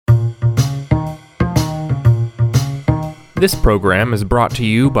This program is brought to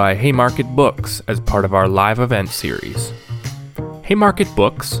you by Haymarket Books as part of our live event series. Haymarket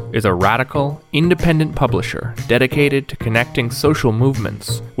Books is a radical, independent publisher dedicated to connecting social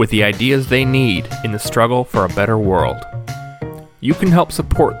movements with the ideas they need in the struggle for a better world. You can help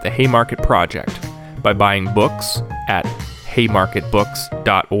support the Haymarket Project by buying books at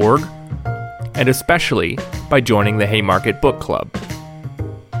haymarketbooks.org, and especially by joining the Haymarket Book Club.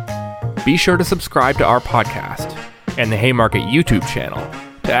 Be sure to subscribe to our podcast and the Haymarket YouTube channel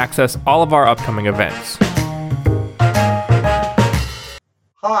to access all of our upcoming events.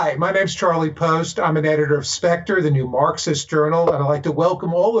 Hi, my name's Charlie Post. I'm an editor of Spectre, the new Marxist journal, and I'd like to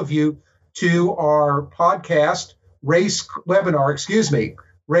welcome all of you to our podcast, Race, Class,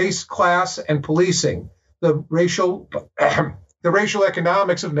 and Policing, the racial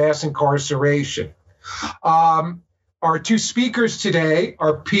economics of mass incarceration. Our two speakers today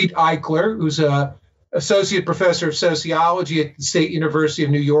are Pete Eichler, who's an associate professor of sociology at the State University of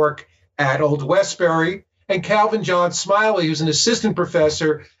New York at Old Westbury, and Calvin John Smiley, who's an assistant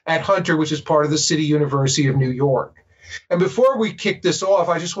professor at Hunter, which is part of the City University of New York. And before we kick this off,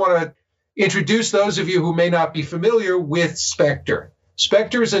 I just want to introduce those of you who may not be familiar with Spectre.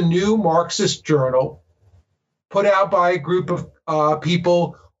 Spectre is a new Marxist journal put out by a group of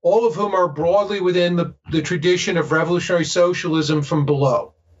people, all of whom are broadly within the tradition of revolutionary socialism from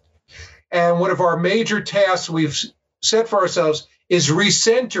below. And one of our major tasks we've set for ourselves is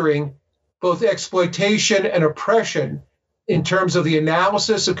recentering both exploitation and oppression in terms of the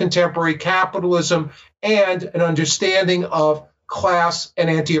analysis of contemporary capitalism and an understanding of class and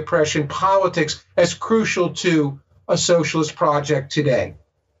anti-oppression politics as crucial to a socialist project today.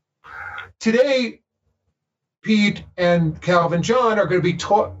 Today, Pete and Calvin John are going to be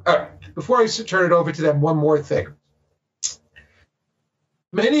before I turn it over to them, one more thing.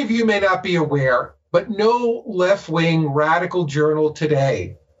 Many of you may not be aware, but no left-wing radical journal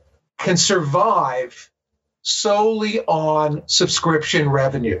today can survive solely on subscription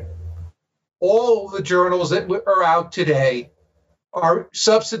revenue. All the journals that are out today are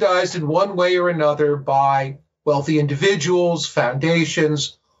subsidized in one way or another by wealthy individuals,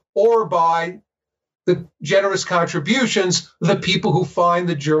 foundations, or by the generous contributions of the people who find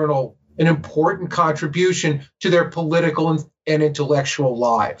the journal an important contribution to their political and intellectual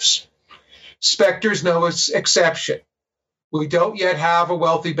lives. Spectre's no exception. We don't yet have a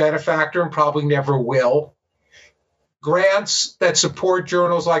wealthy benefactor and probably never will. Grants that support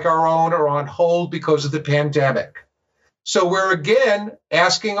journals like our own are on hold because of the pandemic. So we're again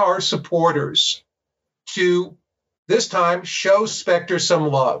asking our supporters to, this time, show Spectre some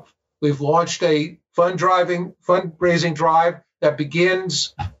love. We've launched a fundraising drive that began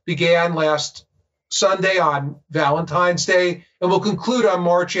last Sunday on Valentine's Day and will conclude on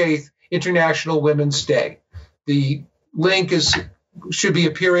March 8th, International Women's Day. The link should be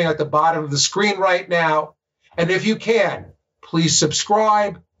appearing at the bottom of the screen right now. And if you can, please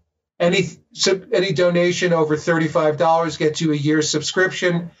subscribe. Any donation over $35 gets you a year's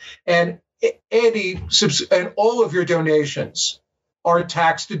subscription. And all of your donations are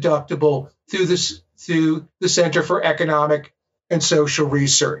tax deductible through the Center for Economic and Social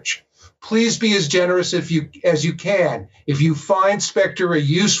Research. Please be as generous as you can. If you find Spectre a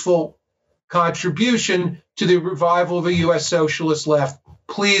useful contribution to the revival of a U.S. socialist left,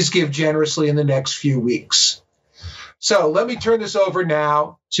 please give generously in the next few weeks. So let me turn this over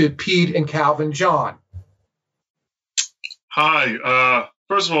now to Pete and Calvin John. Hi.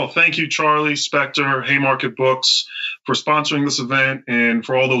 First of all, thank you, Charlie, Spectre, Haymarket Books, for sponsoring this event, and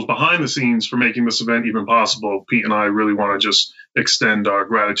for all those behind the scenes for making this event even possible. Pete and I really want to just extend our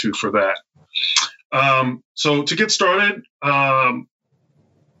gratitude for that. So to get started,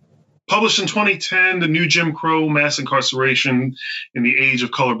 published in 2010, The New Jim Crow, Mass Incarceration in the Age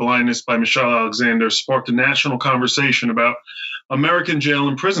of Colorblindness by Michelle Alexander sparked a national conversation about American jail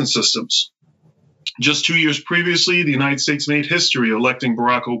and prison systems. Just 2 years previously, the United States made history electing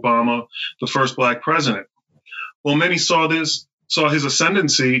Barack Obama the first Black president. While many saw his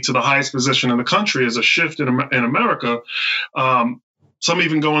ascendancy to the highest position in the country as a shift in America, some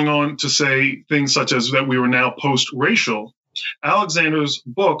even going on to say things such as that we were now post-racial, Alexander's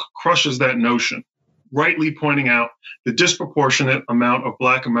book crushes that notion, rightly pointing out the disproportionate amount of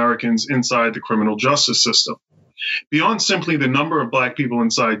Black Americans inside the criminal justice system. Beyond simply the number of Black people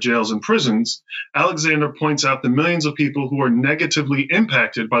inside jails and prisons, Alexander points out the millions of people who are negatively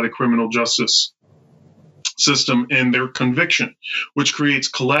impacted by the criminal justice system and their conviction, which creates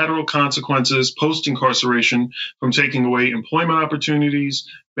collateral consequences post-incarceration from taking away employment opportunities,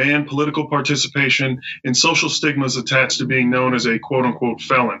 ban political participation, and social stigmas attached to being known as a quote-unquote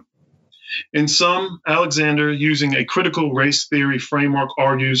felon. In sum, Alexander, using a critical race theory framework,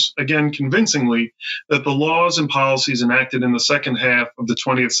 argues, again convincingly, that the laws and policies enacted in the second half of the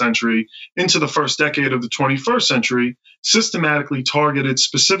 20th century into the first decade of the 21st century systematically targeted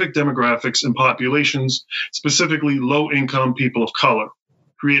specific demographics and populations, specifically low-income people of color,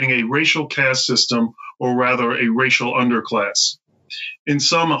 creating a racial caste system, or rather a racial underclass. In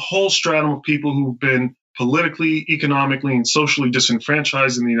sum, a whole stratum of people who've been politically, economically, and socially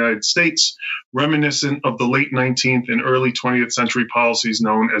disenfranchised in the United States, reminiscent of the late 19th and early 20th century policies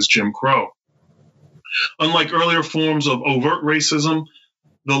known as Jim Crow. Unlike earlier forms of overt racism,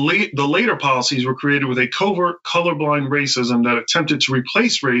 the later policies were created with a covert, colorblind racism that attempted to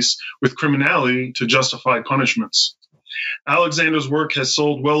replace race with criminality to justify punishments. Alexander's work has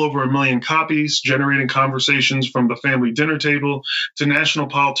sold well over 1 million copies, generating conversations from the family dinner table to national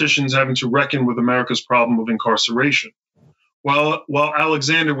politicians having to reckon with America's problem of incarceration. While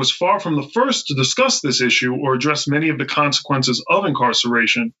Alexander was far from the first to discuss this issue or address many of the consequences of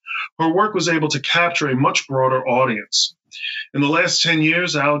incarceration, her work was able to capture a much broader audience. In the last 10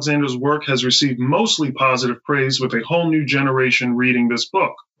 years, Alexander's work has received mostly positive praise, with a whole new generation reading this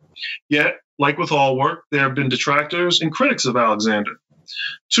book. Yet, like with all work, there have been detractors and critics of Alexander.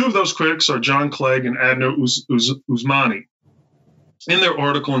 Two of those critics are John Clegg and Adner Usmani. In their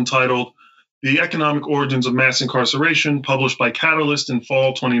article entitled The Economic Origins of Mass Incarceration, published by Catalyst in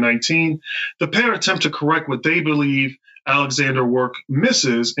fall 2019, the pair attempt to correct what they believe Alexander's work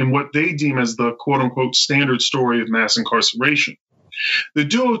misses in what they deem as the quote-unquote standard story of mass incarceration. The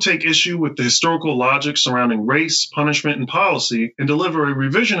duo take issue with the historical logic surrounding race, punishment, and policy, and deliver a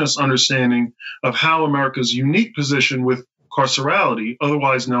revisionist understanding of how America's unique position with carcerality,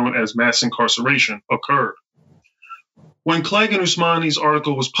 otherwise known as mass incarceration, occurred. When Clegg and Usmani's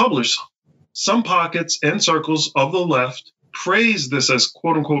article was published, some pockets and circles of the left praised this as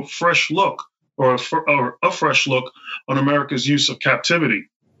quote-unquote fresh look, or a fresh look on America's use of captivity.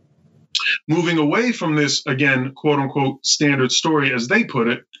 Moving away from this, again, quote-unquote standard story, as they put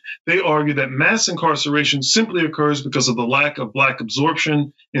it, they argue that mass incarceration simply occurs because of the lack of Black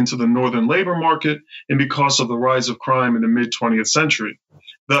absorption into the northern labor market and because of the rise of crime in the mid-20th century.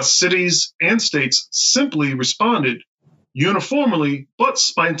 Thus, cities and states simply responded uniformly but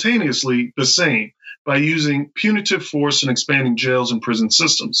spontaneously the same by using punitive force and expanding jails and prison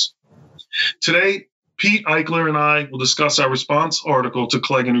systems. Today, Pete Eichler and I will discuss our response article to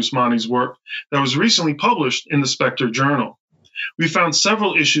Clegg and Usmani's work that was recently published in the Spectre Journal. We found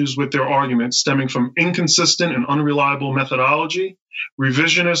several issues with their arguments stemming from inconsistent and unreliable methodology,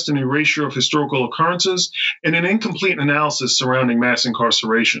 revisionist and erasure of historical occurrences, and an incomplete analysis surrounding mass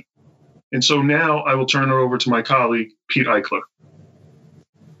incarceration. And so now I will turn it over to my colleague, Pete Eichler.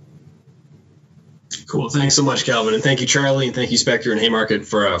 Cool. Thanks so much, Calvin. And thank you, Charlie. And thank you, Spectre and Haymarket,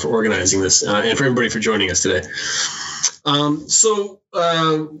 for organizing this and for everybody for joining us today.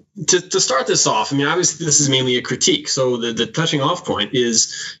 To start this off, I mean, obviously, this is mainly a critique. So the touching off point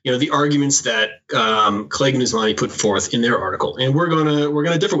is, the arguments that Clegg and Usmani put forth in their article. And we're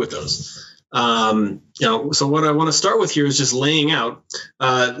gonna differ with those. So what I want to start with here is just laying out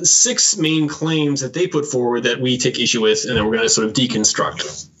 6 main claims that they put forward that we take issue with, and then we're going to sort of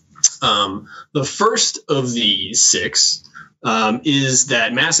deconstruct. The first of these 6 is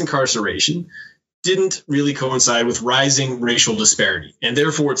that mass incarceration didn't really coincide with rising racial disparity, and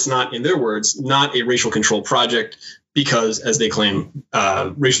therefore it's not, in their words, not a racial control project because, as they claim,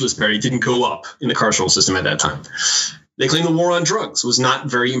 racial disparity didn't go up in the carceral system at that time. They claim the war on drugs was not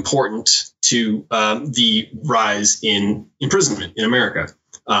very important to the rise in imprisonment in America,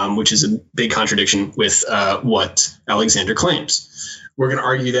 which is a big contradiction with what Alexander claims. We're going to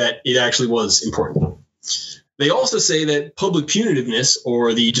argue that it actually was important. They also say that public punitiveness,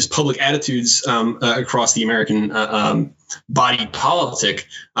 or the just public attitudes across the American body politic,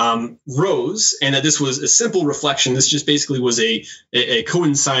 rose, and that this was a simple reflection. This just basically was a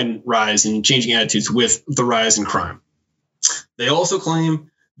coincident rise in changing attitudes with the rise in crime. They also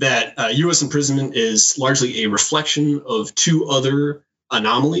claim that U.S. imprisonment is largely a reflection of 2 other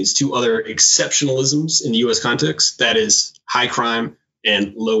anomalies, 2 other exceptionalisms in the U.S. context, that is high crime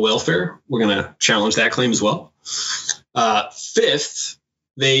and low welfare. We're going to challenge that claim as well. Fifth,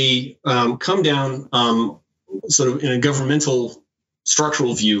 they come down sort of in a governmental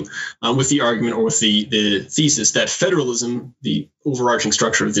structural view with the argument, or with the thesis, that federalism, the overarching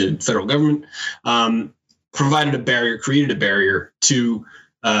structure of the federal government, created a barrier to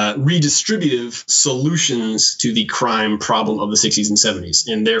redistributive solutions to the crime problem of the 60s and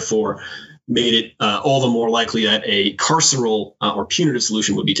 70s, and therefore made it all the more likely that a carceral or punitive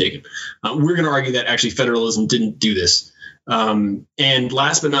solution would be taken. We're going to argue that actually federalism didn't do this. And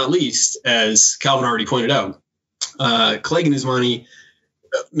last but not least, as Calvin already pointed out, Clegg and Usmani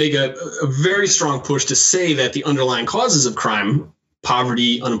make a very strong push to say that the underlying causes of crime,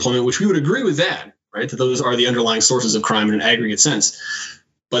 poverty, unemployment, which we would agree with that, right? That those are the underlying sources of crime in an aggregate sense.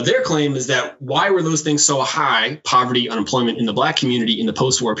 But their claim is that why were those things so high, poverty, unemployment in the Black community in the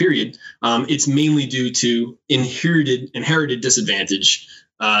post-war period? It's mainly due to inherited disadvantage,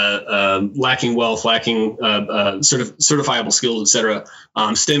 lacking wealth, lacking certifiable skills, et cetera,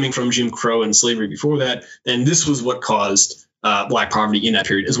 stemming from Jim Crow and slavery before that. And this was what caused Black poverty in that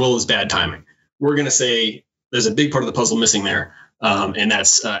period, as well as bad timing. We're going to say there's a big part of the puzzle missing there, and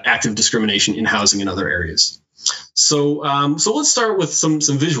that's active discrimination in housing in other areas. So let's start with some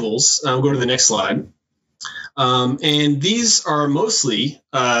visuals. We'll go to the next slide. And these are mostly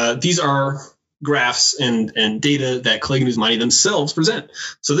graphs and data that Clegg and Usmani themselves present.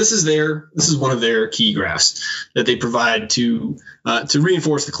 So this is one of their key graphs that they provide to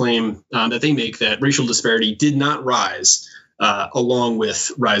reinforce the claim that they make that racial disparity did not rise along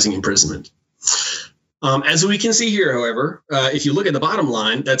with rising imprisonment. As we can see here, however, if you look at the bottom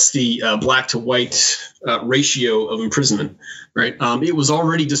line, that's the Black to white ratio of imprisonment, right? It was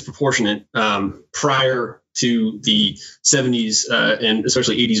already disproportionate prior to the 70s and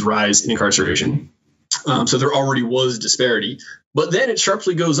especially 80s rise in incarceration. So there already was disparity, but then it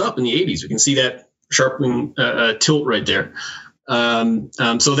sharply goes up in the 80s. We can see that sharpening tilt right there.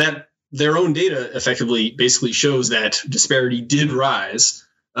 So that their own data effectively basically shows that disparity did rise,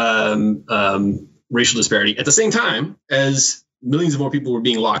 racial disparity, at the same time as millions of more people were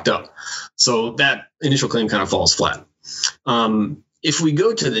being locked up. So that initial claim kind of falls flat. If we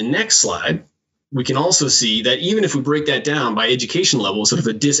go to the next slide, we can also see that even if we break that down by education level, sort of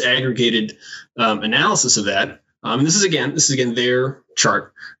a disaggregated analysis of that, and this is again their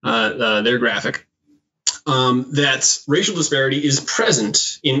chart, their graphic, that racial disparity is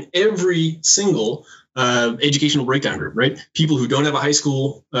present in every single educational breakdown group, right? People who don't have a high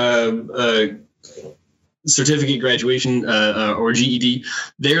school certificate, graduation, or GED,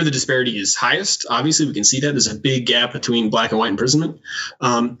 there the disparity is highest. Obviously, we can see that there's a big gap between Black and white imprisonment,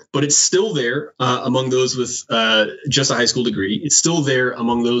 but it's still there among those with just a high school degree. It's still there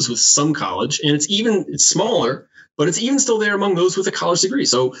among those with some college, and it's smaller, but it's even still there among those with a college degree.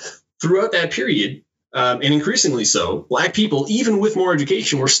 So throughout that period, and increasingly so, Black people, even with more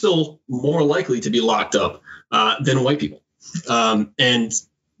education, were still more likely to be locked up than white people. And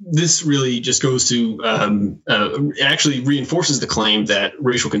this really just goes to actually reinforces the claim that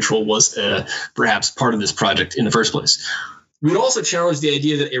racial control was perhaps part of this project in the first place. We would also challenge the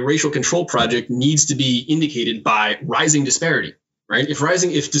idea that a racial control project needs to be indicated by rising disparity, right?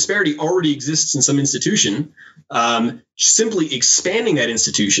 If disparity already exists in some institution, simply expanding that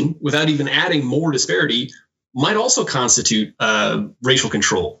institution without even adding more disparity might also constitute racial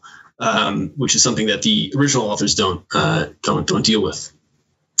control, which is something that the original authors don't deal with.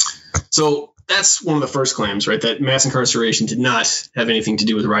 So that's one of the first claims, right? That mass incarceration did not have anything to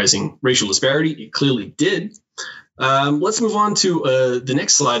do with rising racial disparity. It clearly did. Let's move on to the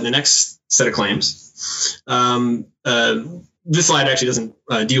next slide, the next set of claims. This slide actually doesn't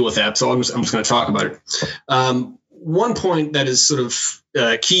deal with that, so I'm just going to talk about it. One point that is sort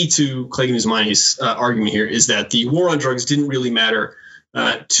of key to Clegg and Usmani's argument here is that the war on drugs didn't really matter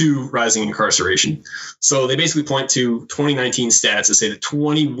to rising incarceration. So they basically point to 2019 stats that say that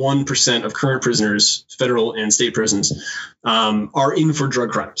 21% of current prisoners, federal and state prisons, are in for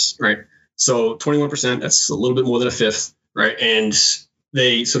drug crimes, right? So 21%, that's a little bit more than a fifth, right? And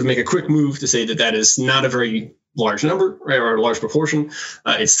they sort of make a quick move to say that that is not a very large number, right, or a large proportion.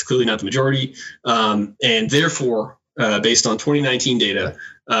 It's clearly not the majority. And therefore, based on 2019 data,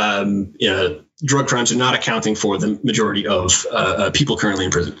 drug crimes are not accounting for the majority of people currently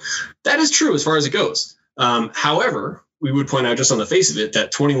in prison. That is true as far as it goes. However, we would point out just on the face of it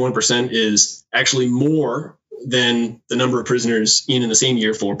that 21% is actually more than the number of prisoners in the same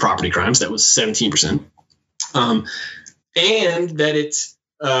year for property crimes. That was 17%. And that it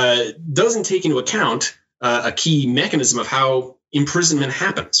doesn't take into account a key mechanism of how imprisonment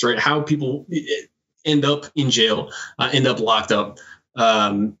happens, right? How people end up in jail, end up locked up,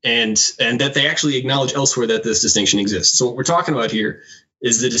 and that they actually acknowledge elsewhere that this distinction exists. So what we're talking about here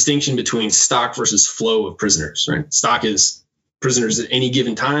is the distinction between stock versus flow of prisoners, right? Stock is prisoners at any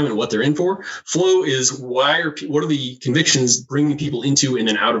given time and what they're in for. Flow is what are the convictions bringing people into and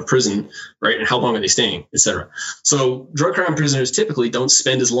then out of prison, right? And how long are they staying, et cetera. So drug crime prisoners typically don't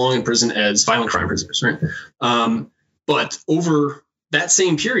spend as long in prison as violent crime prisoners, right? But over that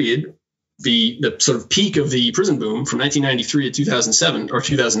same period, the sort of peak of the prison boom from 1993 to 2007 or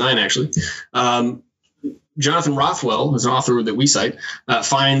 2009, actually, Jonathan Rothwell, who's an author that we cite,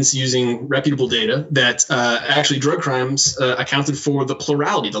 finds using reputable data that actually drug crimes accounted for the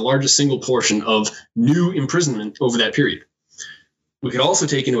plurality, the largest single portion of new imprisonment over that period. We could also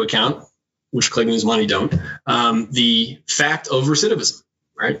take into account, which Clegg and Usmani don't, the fact of recidivism.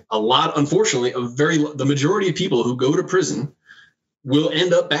 Right, a lot, unfortunately, the majority of people who go to prison will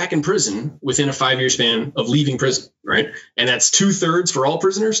end up back in prison within a 5-year span of leaving prison, right? And that's 2/3 for all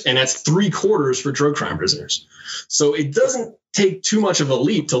prisoners, and that's 3/4 for drug crime prisoners. So it doesn't take too much of a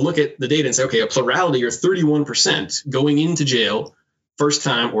leap to look at the data and say, okay, a plurality or 31% going into jail first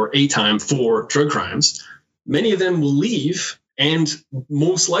time or a time for drug crimes. Many of them will leave and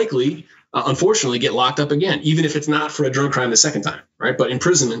most likely, unfortunately, get locked up again, even if it's not for a drug crime the second time, right? But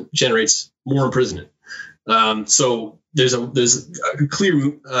imprisonment generates more imprisonment. So there's a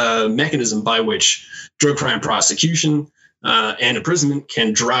clear mechanism by which drug crime prosecution and imprisonment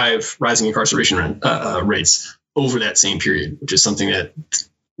can drive rising incarceration rates over that same period, which is something that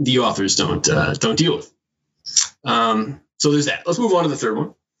the authors don't deal with. So there's that. Let's move on to the third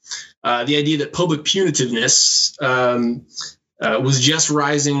one. The idea that public punitiveness was just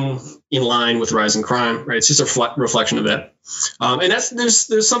rising in line with rising crime, right? It's just a reflection of that. And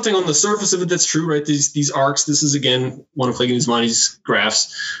there's something on the surface of it that's true, right? These arcs, this is, again, one of Clegg and Usmani's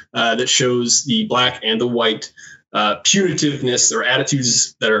graphs that shows the black and the white punitiveness or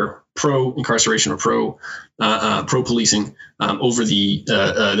attitudes that are pro-incarceration or pro-policing over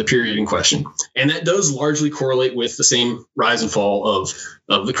the period in question. And that does largely correlate with the same rise and fall of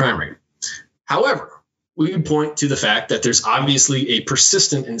the crime rate. However, we would point to the fact that there's obviously a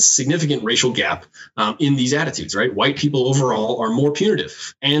persistent and significant racial gap in these attitudes, right? White people overall are more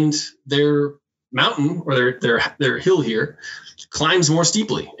punitive, and their mountain or their hill here climbs more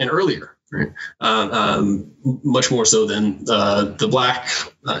steeply and earlier, right? Much more so than the black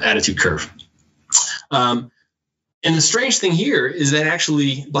attitude curve. And the strange thing here is that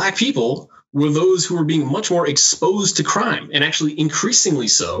actually black people were those who were being much more exposed to crime, and actually increasingly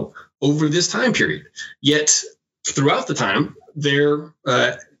so over this time period. Yet throughout the time, their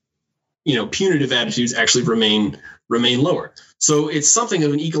punitive attitudes actually remain lower. So it's something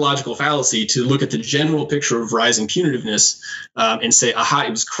of an ecological fallacy to look at the general picture of rising punitiveness and say, aha, it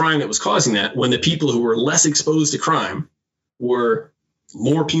was crime that was causing that, when the people who were less exposed to crime were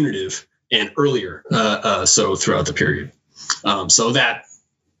more punitive and earlier so throughout the period. So that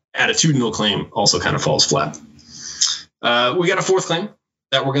attitudinal claim also kind of falls flat. We got a fourth claim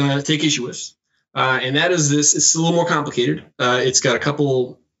that we're going to take issue with, and that is this. It's a little more complicated. It's got it's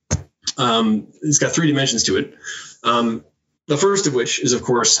got 3 dimensions to it. The first of which is, of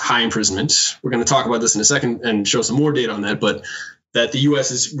course, high imprisonment. We're going to talk about this in a second and show some more data on that, but that the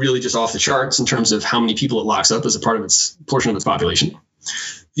U.S. is really just off the charts in terms of how many people it locks up as a part of its portion of its population.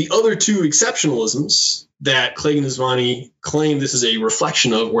 The other 2 exceptionalisms that Clegg and Usmani claim this is a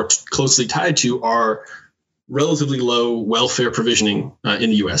reflection of or closely tied to are relatively low welfare provisioning in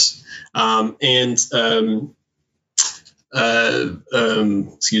the U.S. And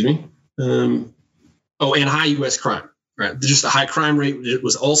high U.S. crime. Right, just a high crime rate. It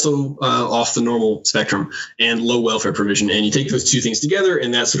was also off the normal spectrum, and low welfare provision. And you take those 2 things together,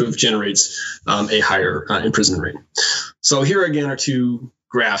 and that sort of generates a higher imprisonment rate. So here again are 2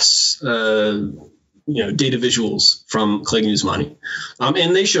 graphs, data visuals from Clegg and Usmani,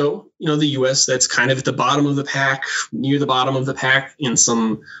 and they show the U.S. that's kind of at the bottom of the pack, near the bottom of the pack in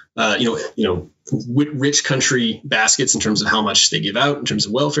some rich country baskets in terms of how much they give out in terms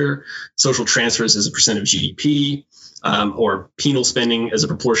of welfare, social transfers as a percent of GDP. Or penal spending as a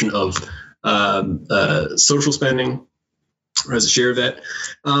proportion of social spending, or as a share of that.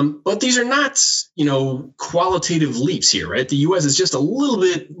 But these are not, qualitative leaps here, right? The U.S. is just a little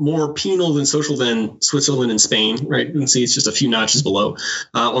bit more penal than social than Switzerland and Spain, right? You can see it's just a few notches below.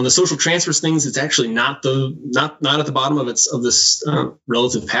 On the social transfers things, it's actually not at the bottom of this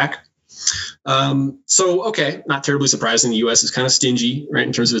relative pack. Not terribly surprising. The U.S. is kind of stingy, right,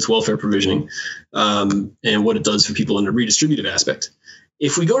 in terms of its welfare provisioning and what it does for people in a redistributive aspect.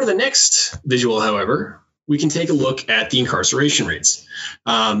 If we go to the next visual, however, we can take a look at the incarceration rates.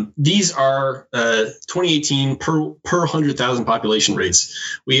 These are 2018 per 100,000 population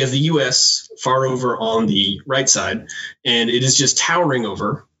rates. We have the U.S. far over on the right side, and it is just towering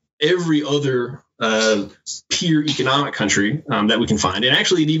over every other peer economic country that we can find. And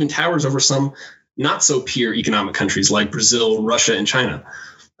actually, it even towers over some not so peer economic countries like Brazil, Russia, and China,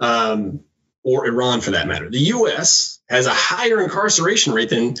 or Iran for that matter. The U.S. has a higher incarceration rate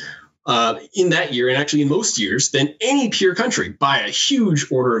than in that year, and actually in most years, than any peer country by a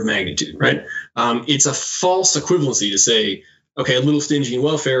huge order of magnitude, right? It's a false equivalency to say, okay, a little stingy in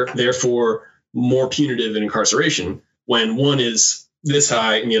welfare, therefore more punitive in incarceration when one is this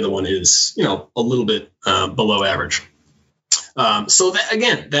high and the other one is, a little bit below average. So that,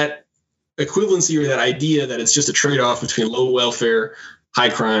 again, that equivalency or that idea that it's just a trade-off between low welfare, high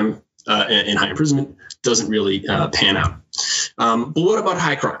crime, and high imprisonment doesn't really pan out. But what about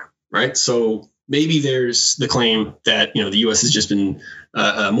high crime, right? So maybe there's the claim that, the U.S. has just been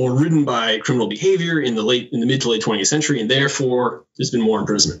more ridden by criminal behavior in the mid to late 20th century, and therefore there's been more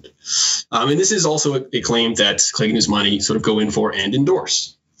imprisonment. And this is also a claim that Clegg and Usmani sort of go in for and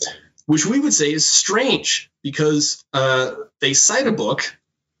endorse, which we would say is strange because they cite a book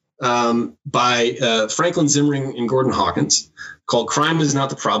by Franklin Zimring and Gordon Hawkins called Crime is Not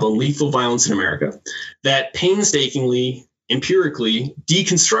the Problem, Lethal Violence in America, that painstakingly, empirically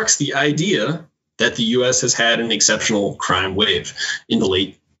deconstructs the idea that the U.S. has had an exceptional crime wave in the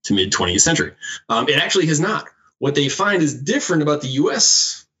late to mid 20th century. It actually has not. What they find is different about the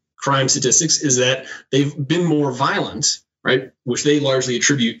U.S. crime statistics is that they've been more violent, right, which they largely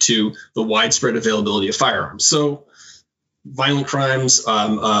attribute to the widespread availability of firearms. So violent crimes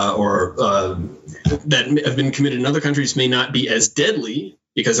that have been committed in other countries may not be as deadly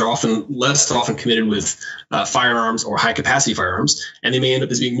because they're less often committed with firearms or high capacity firearms, and they may end up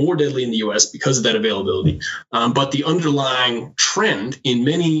as being more deadly in the U.S. because of that availability. But the underlying trend in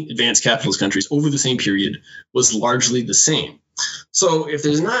many advanced capitalist countries over the same period was largely the same. So if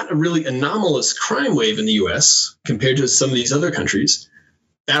there's not a really anomalous crime wave in the U.S. compared to some of these other countries,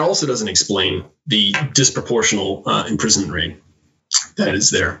 that also doesn't explain the disproportional imprisonment rate that is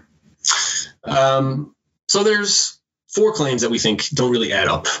there. So there's 4 claims that we think don't really add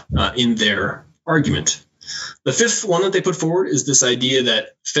up in their argument. The 5th one that they put forward is this idea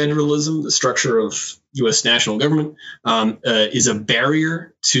that federalism, the structure of U.S. national government, is a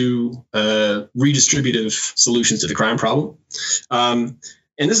barrier to redistributive solutions to the crime problem.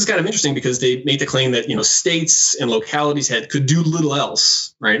 And this is kind of interesting because they make the claim that, states and localities could do little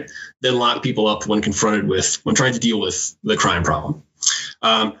else, right, than lock people up when trying to deal with the crime problem.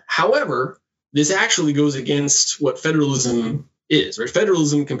 However, this actually goes against what federalism is, right?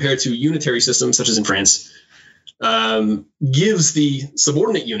 Federalism compared to unitary systems, such as in France, gives the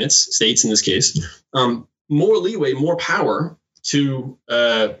subordinate units, states in this case, more leeway, more power to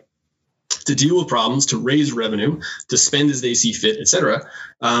deal with problems, to raise revenue, to spend as they see fit, et cetera,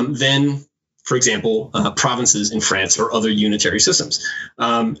 than, for example, provinces in France or other unitary systems.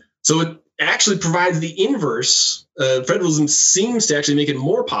 So it actually provides the inverse. Federalism seems to actually make it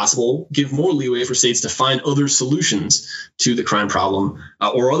more possible, give more leeway for states to find other solutions to the crime problem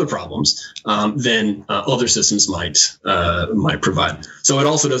or other problems than other systems might provide. So it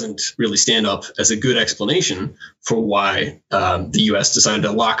also doesn't really stand up as a good explanation for why the U.S. decided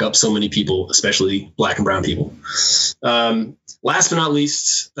to lock up so many people, especially Black and brown people. Last but not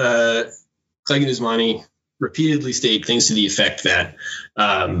least, Clegg and Usmani repeatedly state things to the effect that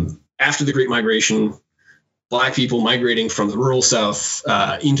after the Great Migration, Black people migrating from the rural South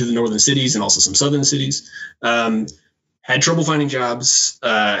into the northern cities and also some southern cities had trouble finding jobs,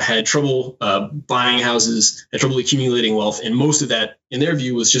 had trouble buying houses, had trouble accumulating wealth. And most of that, in their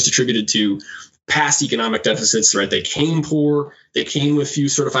view, was just attributed to past economic deficits, right? They came poor, they came with few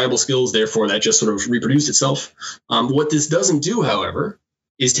certifiable skills, therefore that just sort of reproduced itself. What this doesn't do, however,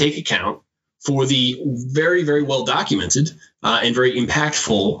 is take account for the very, very well documented and very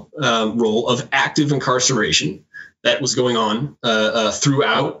impactful role of active incarceration that was going on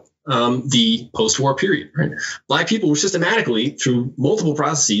throughout the post-war period. Right? Black people were systematically, through multiple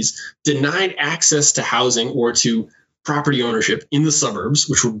processes, denied access to housing or to property ownership in the suburbs,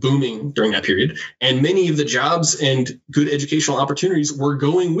 which were booming during that period. And many of the jobs and good educational opportunities were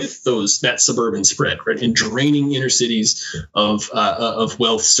going with that suburban spread, right, and draining inner cities of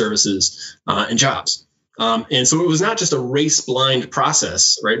wealth, services, and jobs. And so it was not just a race-blind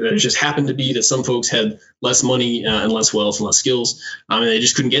process, right? It just happened to be that some folks had less money and less wealth and less skills, and they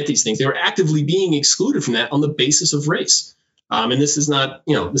just couldn't get these things. They were actively being excluded from that on the basis of race. And this is not,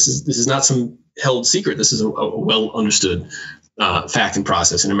 this is not some held secret. This is a well understood fact and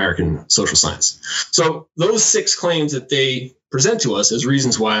process in American social science. So those 6 claims that they present to us as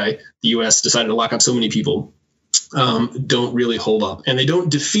reasons why the U.S. decided to lock up so many people don't really hold up, and they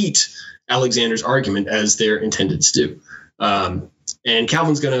don't defeat Alexander's argument as they're intended to do. And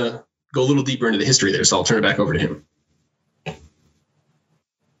Calvin's going to go a little deeper into the history there, so I'll turn it back over to him.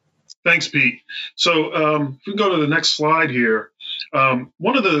 Thanks, Pete. So if we go to the next slide here,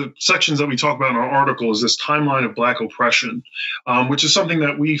 one of the sections that we talk about in our article is this timeline of Black oppression, which is something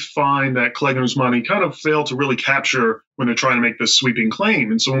that we find that Clegg and Usmani kind of fail to really capture when they're trying to make this sweeping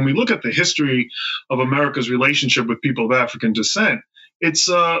claim. And so when we look at the history of America's relationship with people of African descent, it's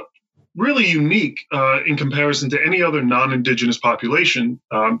really unique in comparison to any other non-Indigenous population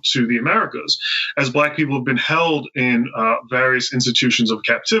to the Americas, as Black people have been held in various institutions of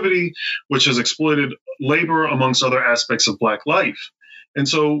captivity, which has exploited labor amongst other aspects of Black life. And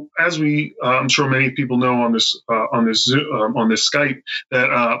so, as I'm sure many people know on this Skype,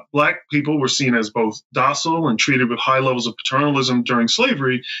 that Black people were seen as both docile and treated with high levels of paternalism during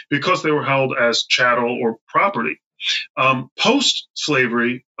slavery because they were held as chattel or property.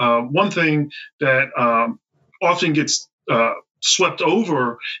 Post-slavery, one thing that often gets swept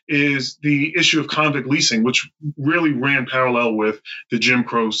over is the issue of convict leasing, which really ran parallel with the Jim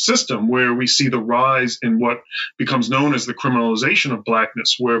Crow system, where we see the rise in what becomes known as the criminalization of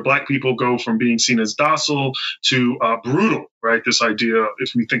Blackness, where Black people go from being seen as docile to brutal, right? This idea,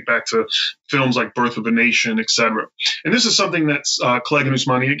 if we think back to films like Birth of a Nation, et cetera. And this is something that Clegg and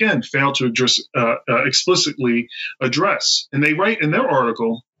Ousmani, again, failed to explicitly address. And they write in their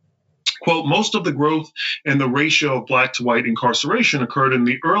article, quote, most of the growth and the ratio of Black to white incarceration occurred in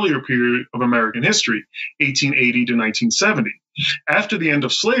the earlier period of American history, 1880 to 1970, after the end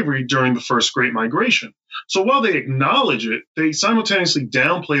of slavery during the first Great Migration. So while they acknowledge it, they simultaneously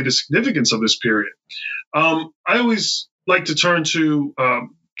downplay the significance of this period. I always like to turn to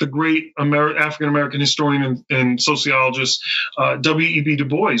the great African-American historian and sociologist W.E.B. Du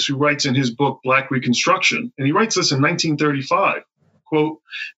Bois, who writes in his book, Black Reconstruction. And he writes this in 1935. Quote,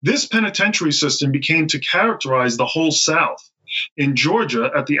 this penitentiary system became to characterize the whole South. In Georgia,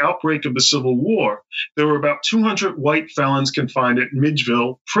 at the outbreak of the Civil War, there were about 200 white felons confined at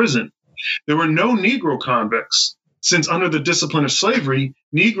Midgeville Prison. There were no Negro convicts, since under the discipline of slavery,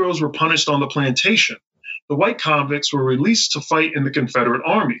 Negroes were punished on the plantation. The white convicts were released to fight in the Confederate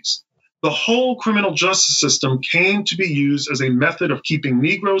armies. The whole criminal justice system came to be used as a method of keeping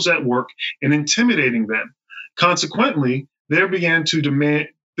Negroes at work and intimidating them. Consequently, there began to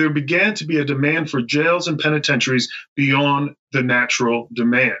be a demand for jails and penitentiaries beyond the natural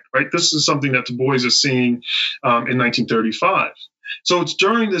demand, right? This is something that Du Bois is seeing in 1935. So it's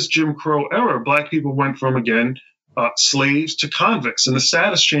during this Jim Crow era, Black people went from, again, slaves to convicts, and the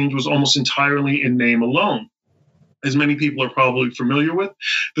status change was almost entirely in name alone. As many people are probably familiar with,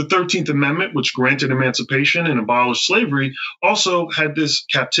 the 13th Amendment, which granted emancipation and abolished slavery, also had this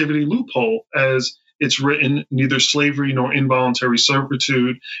captivity loophole, as it's written, neither slavery nor involuntary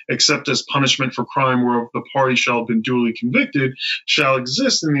servitude, except as punishment for crime whereof the party shall have been duly convicted, shall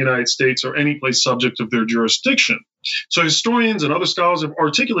exist in the United States or any place subject of their jurisdiction. So historians and other scholars have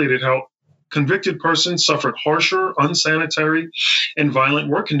articulated how convicted persons suffered harsher, unsanitary, and violent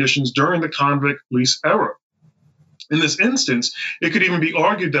work conditions during the convict lease era. In this instance, it could even be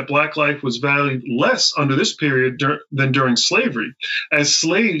argued that Black life was valued less under this period than during slavery, as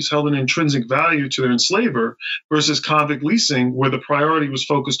slaves held an intrinsic value to their enslaver versus convict leasing, where the priority was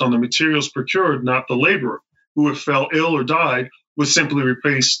focused on the materials procured, not the laborer, who, if fell ill or died, was simply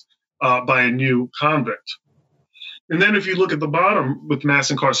replaced by a new convict. And then if you look at the bottom with mass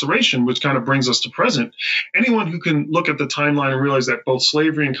incarceration, which kind of brings us to present, anyone who can look at the timeline and realize that both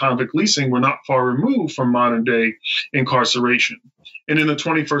slavery and convict leasing were not far removed from modern day incarceration. And in the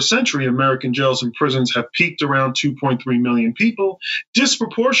 21st century, American jails and prisons have peaked around 2.3 million people,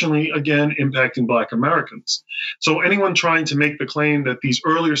 disproportionately, again, impacting Black Americans. So anyone trying to make the claim that these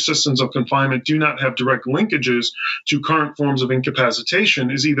earlier systems of confinement do not have direct linkages to current forms of incapacitation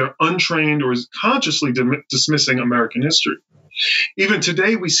is either untrained or is consciously dismissing American history. Even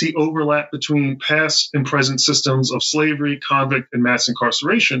today, we see overlap between past and present systems of slavery, convict, and mass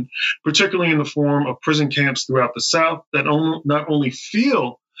incarceration, particularly in the form of prison camps throughout the South that not only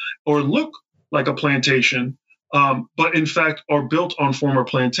feel or look like a plantation, but in fact are built on former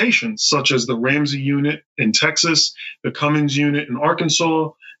plantations, such as the Ramsey Unit in Texas, the Cummings Unit in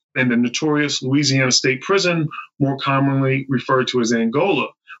Arkansas, and the notorious Louisiana State Prison, more commonly referred to as Angola,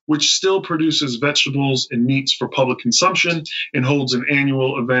 which still produces vegetables and meats for public consumption and holds an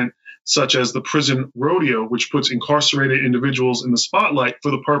annual event such as the Prison Rodeo, which puts incarcerated individuals in the spotlight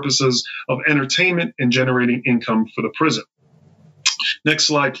for the purposes of entertainment and generating income for the prison. Next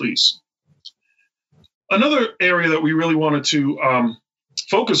slide, please. Another area that we really wanted to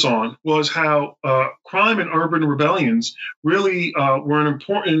focus on was how crime and urban rebellions really were an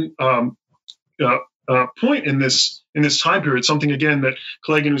important point in this time period, something, again, that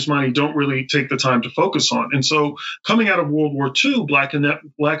Clegg and Ousmani don't really take the time to focus on. And so coming out of World War II,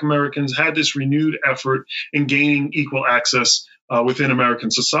 Black Americans had this renewed effort in gaining equal access within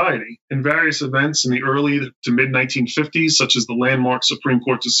American society. In various events in the early to mid-1950s, such as the landmark Supreme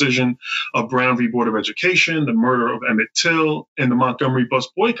Court decision of Brown v. Board of Education, the murder of Emmett Till, and the Montgomery bus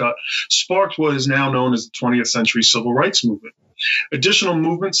boycott, sparked what is now known as the 20th century civil rights movement. Additional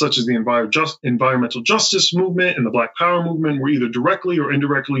movements such as the environmental justice movement and the Black Power movement were either directly or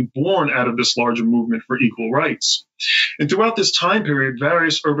indirectly born out of this larger movement for equal rights. And throughout this time period,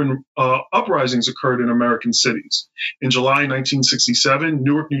 various urban uprisings occurred in American cities. In July 1967,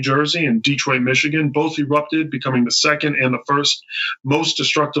 Newark, New Jersey, and Detroit, Michigan both erupted, becoming the second and the first most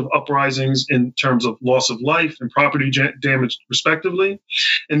destructive uprisings in terms of loss of life and property damage, respectively.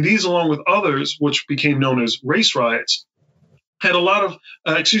 And these, along with others, which became known as race riots, had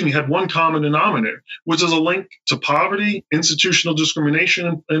had one common denominator, which is a link to poverty, institutional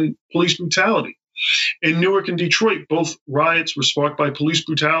discrimination, and police brutality. In Newark and Detroit, both riots were sparked by police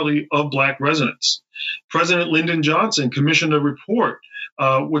brutality of Black residents. President Lyndon Johnson commissioned a report,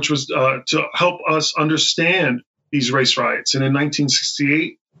 which was to help us understand these race riots. And in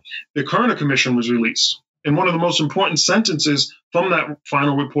 1968, the Kerner Commission was released. And one of the most important sentences from that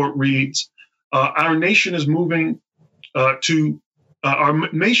final report reads, our nation is moving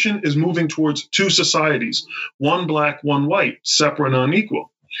towards two societies, one Black, one white, separate and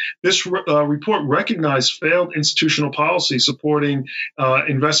unequal. This report recognized failed institutional policy supporting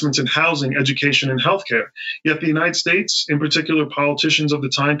investments in housing, education, and healthcare. Yet the United States, in particular politicians of the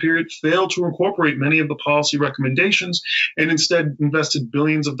time period, failed to incorporate many of the policy recommendations and instead invested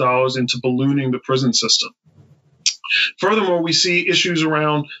billions of dollars into ballooning the prison system. Furthermore, we see issues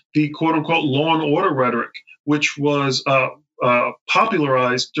around the quote-unquote law and order rhetoric, which was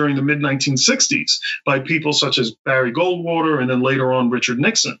popularized during the mid-1960s by people such as Barry Goldwater and then later on Richard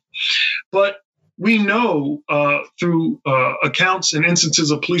Nixon. But we know through accounts and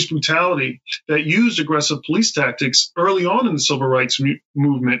instances of police brutality that used aggressive police tactics early on in the civil rights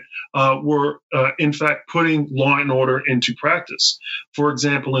movement were in fact putting law and order into practice. For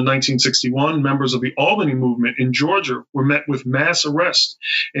example, in 1961, members of the Albany movement in Georgia were met with mass arrest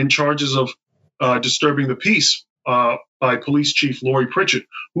and charges of disturbing the peace by Police Chief Laurie Pritchett,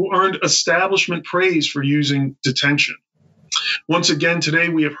 who earned establishment praise for using detention. Once again, today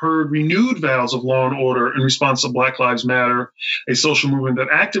we have heard renewed vows of law and order in response to Black Lives Matter, a social movement that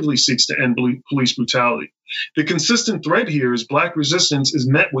actively seeks to end police brutality. The consistent thread here is Black resistance is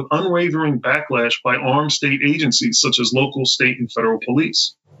met with unwavering backlash by armed state agencies such as local, state, and federal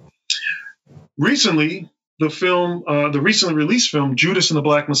police. Recently, the recently released film, Judas and the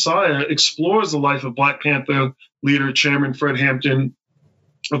Black Messiah, explores the life of Black Panther leader Chairman Fred Hampton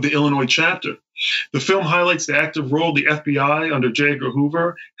of the Illinois chapter. The film highlights the active role the FBI under J. Edgar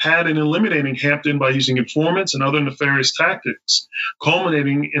Hoover had in eliminating Hampton by using informants and other nefarious tactics,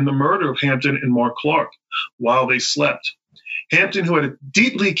 culminating in the murder of Hampton and Mark Clark while they slept. Hampton, who had a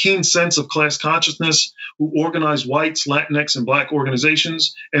deeply keen sense of class consciousness, who organized whites, Latinx, and Black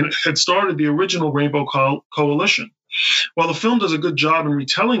organizations, and had started the original Rainbow Coalition. While the film does a good job in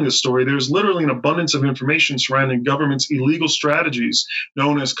retelling this story, there is literally an abundance of information surrounding government's illegal strategies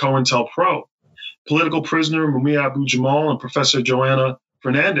known as COINTELPRO. Political prisoner Mumia Abu-Jamal and Professor Joanna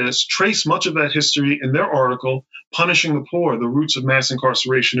Fernandez trace much of that history in their article, Punishing the Poor, The Roots of Mass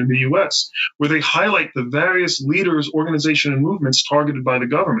Incarceration in the U.S., where they highlight the various leaders, organizations, and movements targeted by the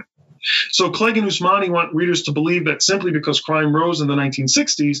government. So Clegg and Usmani want readers to believe that simply because crime rose in the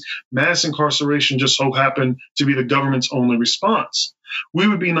 1960s, mass incarceration just so happened to be the government's only response. We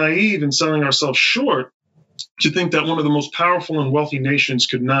would be naive in selling ourselves short to think that one of the most powerful and wealthy nations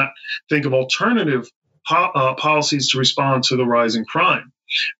could not think of alternative policies to respond to the rise in crime.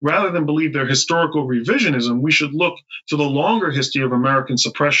 Rather than believe their historical revisionism, we should look to the longer history of American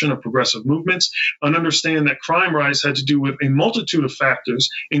suppression of progressive movements and understand that crime rise had to do with a multitude of factors,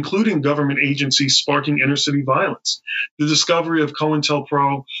 including government agencies sparking inner-city violence. The discovery of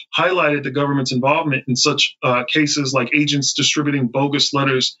COINTELPRO highlighted the government's involvement in such cases like agents distributing bogus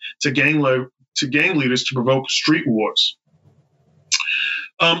letters to gang leaders to provoke street wars.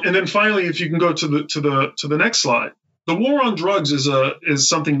 And then finally, if you can go to the next slide. The war on drugs is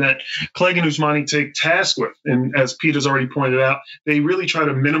something that Clegg and Usmani take task with. And as Peter's already pointed out, they really try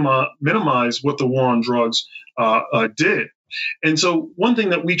to minimize what the war on drugs did. And so one thing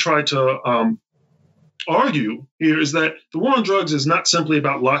that we try to argue here is that the war on drugs is not simply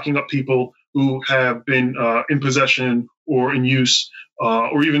about locking up people who have been in possession or in use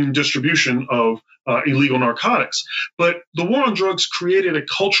or even in distribution of illegal narcotics. But the war on drugs created a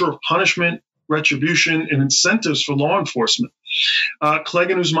culture of punishment, retribution, and incentives for law enforcement.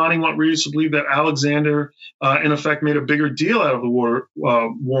 Clegg and Usmani want readers to believe that Alexander, in effect, made a bigger deal out of the war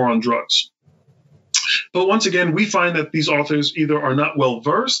on drugs. But once again, we find that these authors either are not well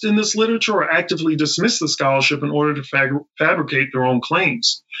versed in this literature or actively dismiss the scholarship in order to fabricate their own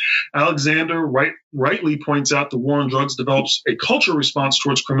claims. Alexander rightly points out the war on drugs develops a cultural response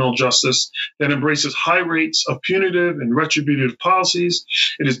towards criminal justice that embraces high rates of punitive and retributive policies.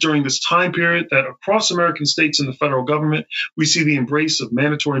 It is during this time period that across American states and the federal government, we see the embrace of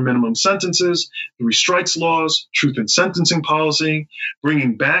mandatory minimum sentences, the restrikes laws, truth in sentencing policy,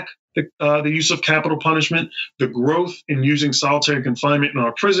 bringing back the use of capital punishment, the growth in using solitary confinement in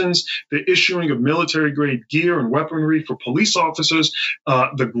our prisons, the issuing of military-grade gear and weaponry for police officers,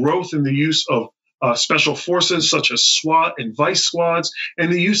 the growth in the use of special forces such as SWAT and vice squads,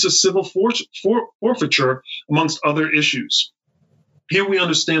 and the use of civil forfeiture, amongst other issues. Here we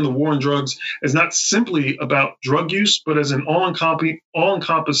understand the war on drugs as not simply about drug use, but as an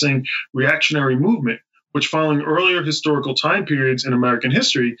all-encompassing reactionary movement, which, following earlier historical time periods in American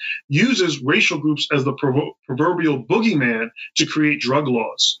history, uses racial groups as the proverbial boogeyman to create drug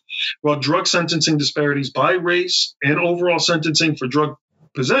laws. While drug sentencing disparities by race and overall sentencing for drug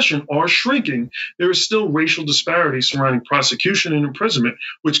possession are shrinking, there is still racial disparity surrounding prosecution and imprisonment,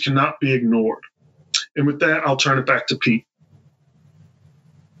 which cannot be ignored. And with that, I'll turn it back to Pete.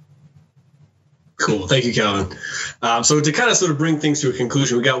 Cool. Thank you, Calvin. So to kind of sort of bring things to a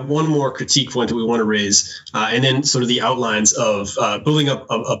conclusion, we got one more critique point that we want to raise, and then sort of the outlines of building up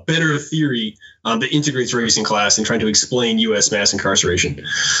a better theory that integrates race and class and trying to explain U.S. mass incarceration.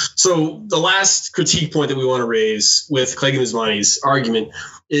 So the last critique point that we want to raise with Clegg and Usmani's argument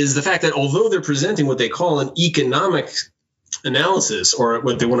is the fact that although they're presenting what they call an economic analysis, or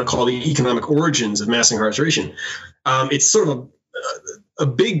what they want to call the economic origins of mass incarceration, it's sort of a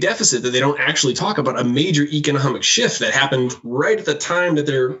big deficit that they don't actually talk about a major economic shift that happened right at the time that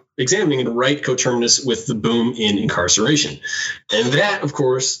they're examining and right coterminous with the boom in incarceration. And that, of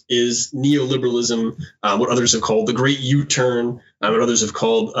course, is neoliberalism, what others have called the Great U-turn, what others have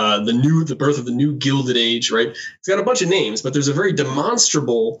called the birth of the new Gilded Age, right? It's got a bunch of names, but there's a very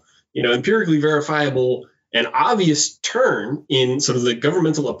demonstrable, empirically verifiable and obvious turn in sort of the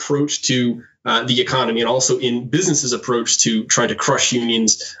governmental approach to the economy, and also in businesses' approach to trying to crush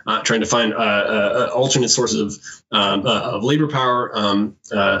unions, trying to find alternate sources of labor power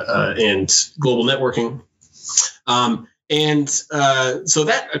and global networking. So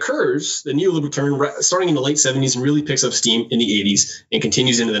that occurs, the neoliberal turn, starting in the late 70s and really picks up steam in the 80s and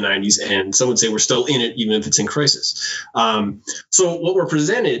continues into the 90s. And some would say we're still in it, even if it's in crisis. So what we're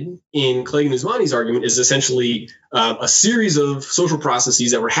presented in Clegg and Usmani's argument is essentially a series of social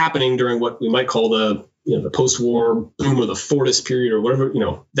processes that were happening during what we might call the post-war boom, or the Fordist period, or whatever,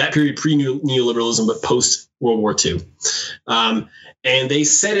 that period pre-neoliberalism, but post-World War II. And they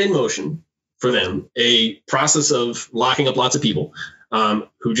set in motion for them a process of locking up lots of people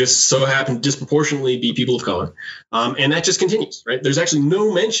who just so happen to disproportionately be people of color. And that just continues, right? There's actually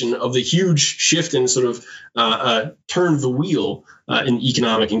no mention of the huge shift in sort of turn of the wheel in the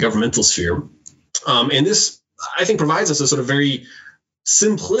economic and governmental sphere. And this, I think, provides us a sort of very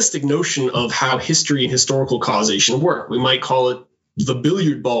simplistic notion of how history and historical causation work. We might call it the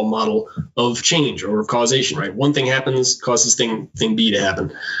billiard ball model of change or of causation, right? One thing happens, causes thing B to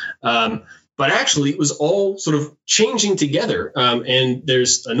happen. But actually, it was all sort of changing together. And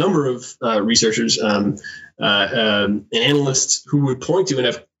there's a number of researchers and analysts who would point to and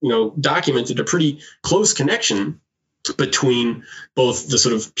have documented a pretty close connection between both the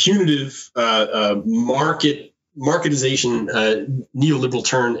sort of punitive marketization, neoliberal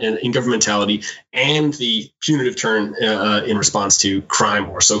turn in governmentality, and the punitive turn in response to crime,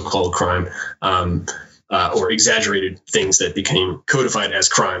 or so-called crime. Or exaggerated things that became codified as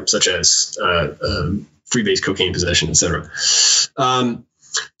crime, such as free-base cocaine possession, etc.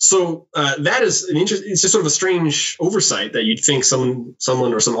 So that is an it's just sort of a strange oversight that you'd think someone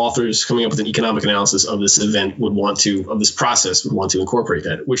or some authors coming up with an economic analysis of this event of this process would want to incorporate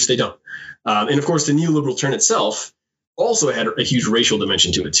that, which they don't. And of course, the neoliberal turn itself also had a huge racial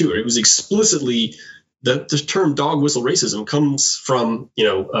dimension to it too. It was explicitly the term dog whistle racism comes from,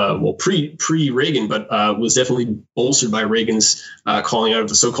 pre-Reagan, but was definitely bolstered by Reagan's calling out of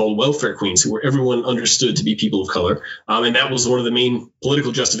the so-called welfare queens, who were everyone understood to be people of color. And that was one of the main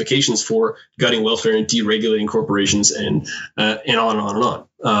political justifications for gutting welfare and deregulating corporations and on and on and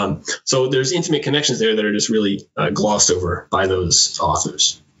on. So there's intimate connections there that are just really glossed over by those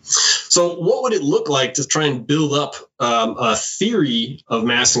authors. So what would it look like to try and build up a theory of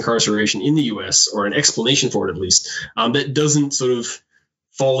mass incarceration in the U.S., or an explanation for it at least, that doesn't sort of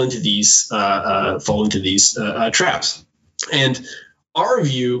fall into these traps? And our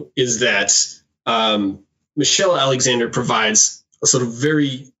view is that Michelle Alexander provides a sort of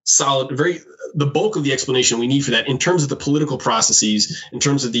very solid, the bulk of the explanation we need for that in terms of the political processes, in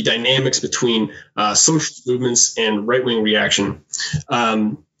terms of the dynamics between social movements and right-wing reaction.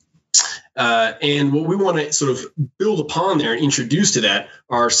 And what we want to sort of build upon there and introduce to that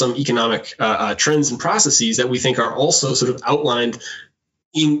are some economic trends and processes that we think are also sort of outlined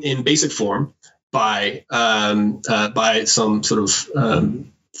in basic form by some sort of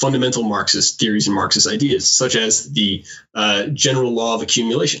fundamental Marxist theories and Marxist ideas, such as the general law of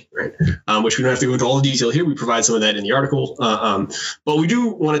accumulation, right? Which we don't have to go into all the detail here. We provide some of that in the article. But we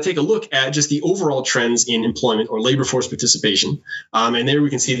do want to take a look at just the overall trends in employment or labor force participation. And there we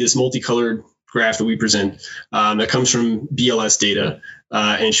can see this multicolored graph that we present that comes from BLS data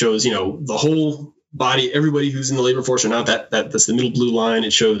and shows, the whole body, everybody who's in the labor force or not. That's the middle blue line.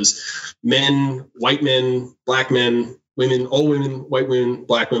 It shows men, white men, black men, women, all women, white women,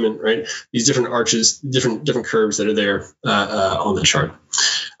 black women, right? These different arches, different curves that are there on the chart.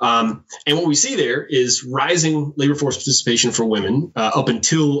 And what we see there is rising labor force participation for women up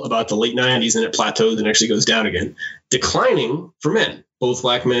until about the late 90s, and it plateaus and actually goes down again, declining for men, both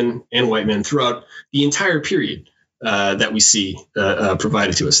black men and white men, throughout the entire period that we see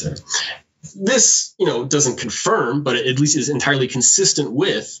provided to us there. This, doesn't confirm, but it at least is entirely consistent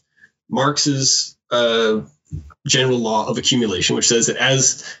with Marx's general law of accumulation, which says that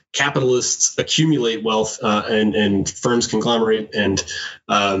as capitalists accumulate wealth and firms conglomerate and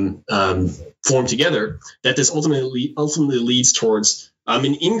form together, that this ultimately leads towards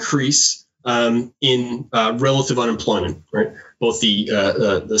an increase in relative unemployment, right? Both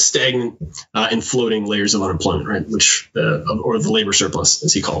the stagnant and floating layers of unemployment, right? Which or the labor surplus,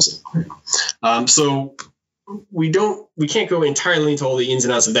 as he calls it. Right? So we can't go entirely into all the ins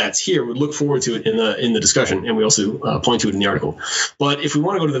and outs of that here. We look forward to it in the discussion, and we also point to it in the article. But if we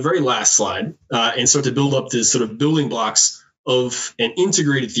want to go to the very last slide and start to build up this sort of building blocks of an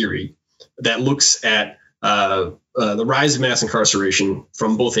integrated theory that looks at the rise of mass incarceration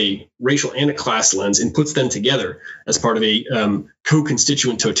from both a racial and a class lens and puts them together as part of a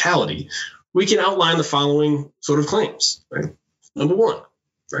co-constituent totality, we can outline the following sort of claims. Right? Number one.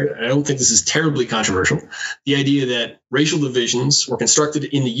 Right. I don't think this is terribly controversial. The idea that racial divisions were constructed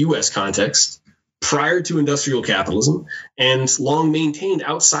in the U.S. context prior to industrial capitalism and long maintained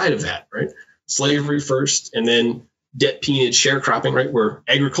outside of that, right? Slavery first, and then debt peonage sharecropping, right? Were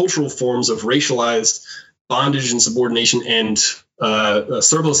agricultural forms of racialized bondage and subordination and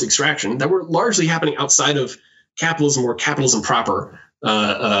surplus extraction that were largely happening outside of capitalism or capitalism proper,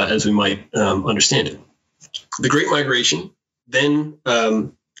 as we might understand it. The Great Migration then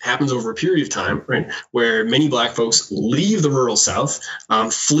happens over a period of time, right, where many black folks leave the rural South,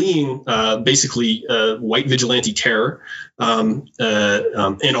 fleeing basically white vigilante terror, and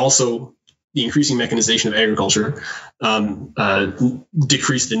also the increasing mechanization of agriculture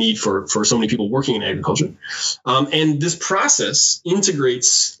decreased the need for so many people working in agriculture. And this process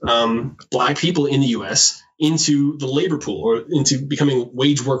integrates black people in the U.S. into the labor pool or into becoming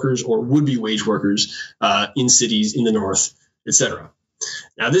wage workers or would-be wage workers in cities in the North, et cetera.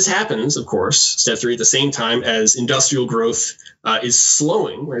 Now, this happens, of course, step three, at the same time as industrial growth is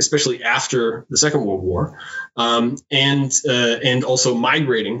slowing, right, especially after the Second World War, and also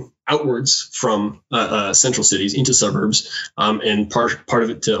migrating outwards from central cities into suburbs, and part of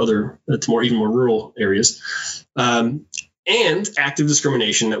it to even more rural areas, and active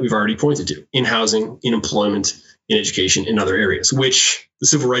discrimination that we've already pointed to in housing, in employment, in education, in other areas, which the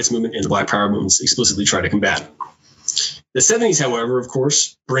civil rights movement and the Black Power movements explicitly try to combat. The 70s, however, of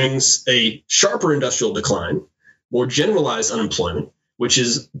course, brings a sharper industrial decline, more generalized unemployment, which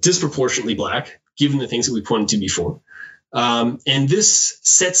is disproportionately black, given the things that we pointed to before. And this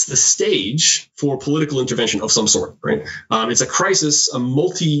sets the stage for political intervention of some sort, right? It's a crisis, a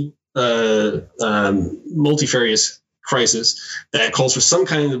multifarious crisis that calls for some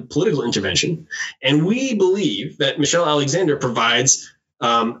kind of political intervention. And we believe that Michelle Alexander provides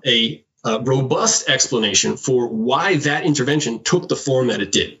a robust explanation for why that intervention took the form that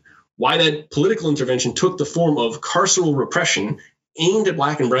it did, why that political intervention took the form of carceral repression aimed at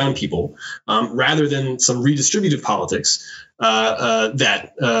black and brown people, rather than some redistributive politics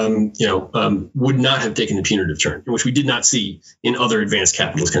that would not have taken the punitive turn, which we did not see in other advanced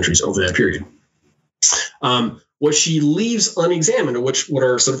capitalist countries over that period. What she leaves unexamined, or what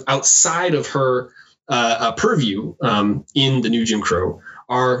are sort of outside of her purview in the new Jim Crow,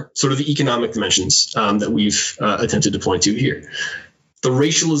 are sort of the economic dimensions that we've attempted to point to here. The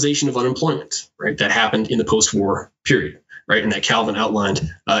racialization of unemployment, right, that happened in the post-war period, right, and that Calvin outlined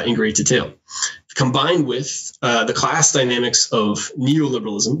in great detail, combined with the class dynamics of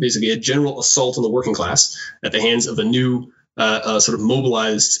neoliberalism, basically a general assault on the working class at the hands of a new sort of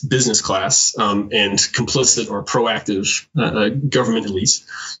mobilized business class and complicit or proactive government elites,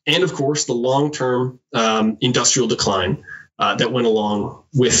 and of course the long-term industrial decline that went along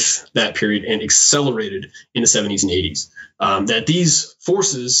with that period and accelerated in the 70s and 80s. That these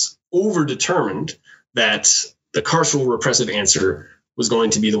forces overdetermined that the carceral repressive answer was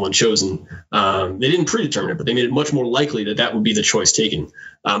going to be the one chosen. They didn't predetermine it, but they made it much more likely that that would be the choice taken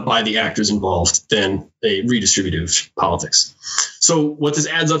by the actors involved than a redistributive politics. So what this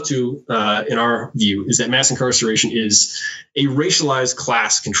adds up to, in our view, is that mass incarceration is a racialized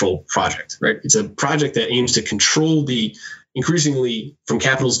class control project, right? It's a project that aims to control the increasingly, from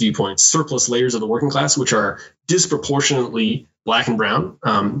capital's viewpoint, surplus layers of the working class, which are disproportionately black and brown,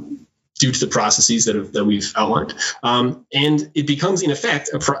 due to the processes that we've outlined. And it becomes, in effect,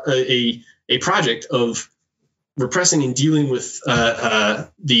 a project of repressing and dealing with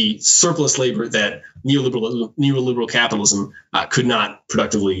the surplus labor that neoliberal capitalism could not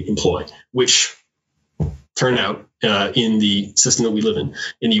productively employ, which turned out in the system that we live in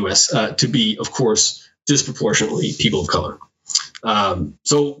the U.S. To be, of course, disproportionately people of color.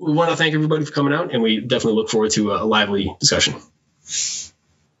 So we want to thank everybody for coming out, and we definitely look forward to a lively discussion.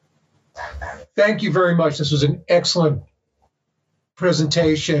 Thank you very much. This was an excellent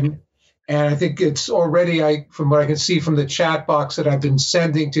presentation. And I think it's already, from what I can see from the chat box that I've been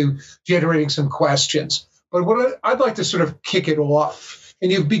sending to, generating some questions. But what I'd like to sort of kick it off.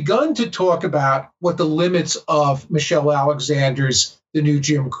 And you've begun to talk about what the limits of Michelle Alexander's The New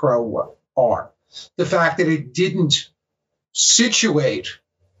Jim Crow are. The fact that it didn't situate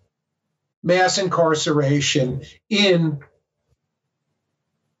mass incarceration in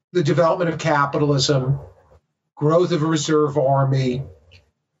the development of capitalism, growth of a reserve army,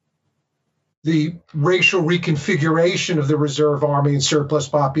 the racial reconfiguration of the reserve army and surplus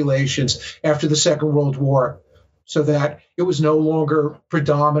populations after the Second World War, so that it was no longer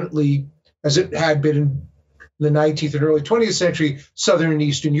predominantly, as it had been in the 19th and early 20th century, Southern and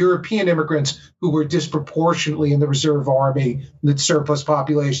Eastern European immigrants who were disproportionately in the reserve army. The surplus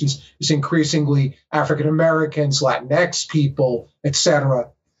populations is increasingly African Americans, Latinx people, etc.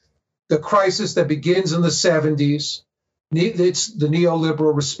 The crisis that begins in the 70s, it's the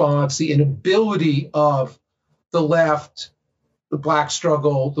neoliberal response, the inability of the left, the black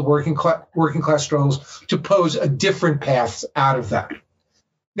struggle, the working class struggles to pose a different path out of that.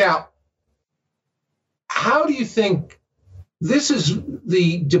 Now, how do you think this is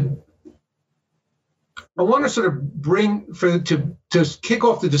I want to sort of bring, to kick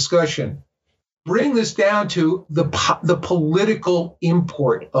off the discussion, bring this down to the political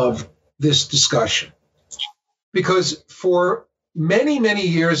import of this discussion. Because for many, many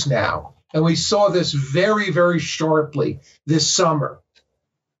years now, and we saw this very, very sharply this summer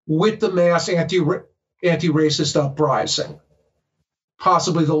with the mass anti-racist uprising,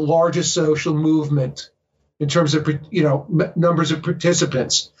 possibly the largest social movement in terms of numbers of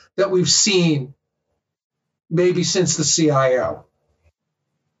participants that we've seen maybe since the CIO.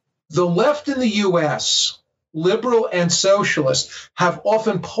 The left in the U.S., liberal and socialist, have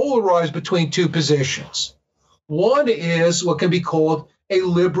often polarized between two positions. One is what can be called a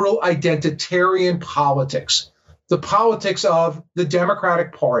liberal identitarian politics, the politics of the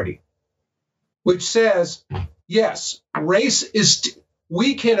Democratic Party, which says, yes,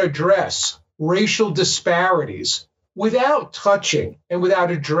 we can address racial disparities without touching and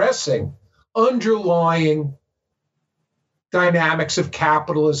without addressing underlying dynamics of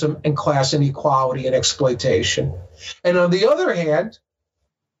capitalism and class inequality and exploitation. And on the other hand,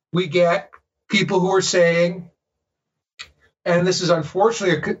 we get people who are saying, and this is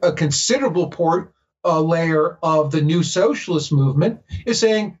unfortunately a considerable layer of the new socialist movement, is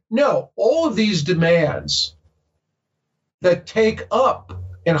saying, no, all of these demands that take up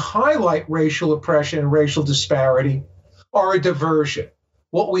and highlight racial oppression and racial disparity are a diversion.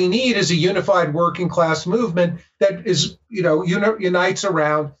 What we need is a unified working class movement that is, unites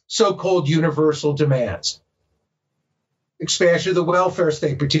around so-called universal demands. Expansion of the welfare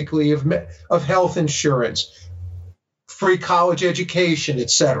state, particularly of health insurance, free college education,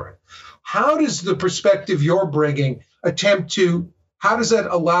 etc. How does the perspective you're bringing how does that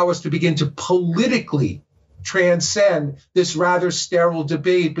allow us to begin to politically transcend this rather sterile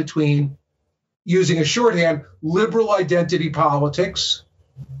debate between, using a shorthand, liberal identity politics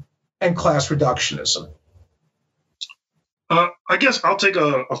and class reductionism? I guess I'll take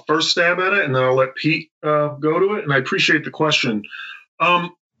a first stab at it, and then I'll let Pete go to it. And I appreciate the question.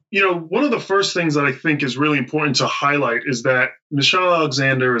 One of the first things that I think is really important to highlight is that Michelle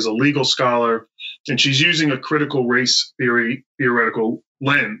Alexander is a legal scholar, and she's using a critical race theoretical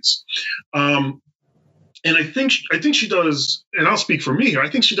lens. And I think she does, and I'll speak for me here, I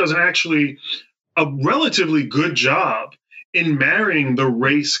think she does actually a relatively good job in marrying the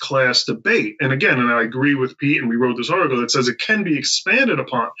race class debate. And again, and I agree with Pete, and we wrote this article that says it can be expanded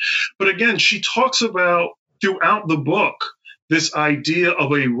upon. But again, she talks about throughout the book this idea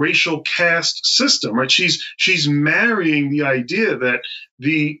of a racial caste system, right? She's marrying the idea that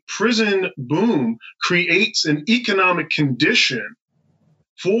the prison boom creates an economic condition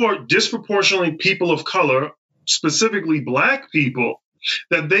for disproportionately people of color, specifically Black people,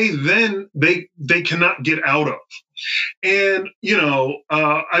 that they cannot get out of. And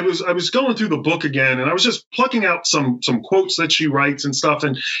I was going through the book again, and I was just plucking out some quotes that she writes and stuff.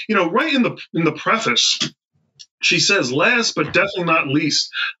 And right in the preface, she says, "Last but definitely not least,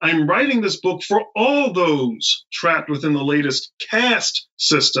 I'm writing this book for all those trapped within the latest caste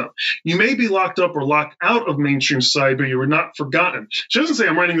system. You may be locked up or locked out of mainstream society, but you are not forgotten." She doesn't say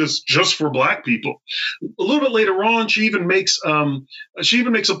I'm writing this just for Black people. A little bit later on, she even makes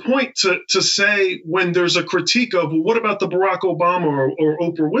a point to say, when there's a critique of, well, what about the Barack Obama or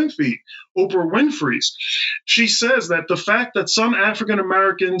Oprah Winfrey's? She says that the fact that some African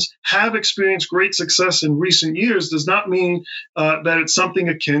Americans have experienced great success in recent years does not mean that it's something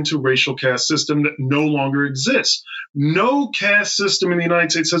akin to racial caste system that no longer exists. No caste system in the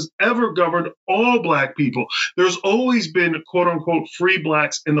United States has ever governed all Black people. There's always been, quote unquote, free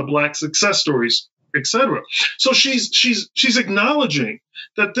Blacks in the Black success stories, etc. So she's acknowledging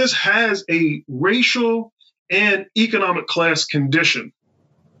that this has a racial and economic class condition.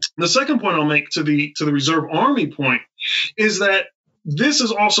 The second point I'll make to the Reserve Army point is that this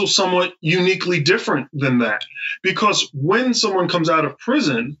is also somewhat uniquely different than that, because when someone comes out of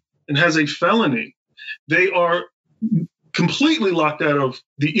prison and has a felony, they are completely locked out of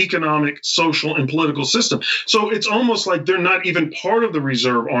the economic, social, and political system. So it's almost like they're not even part of the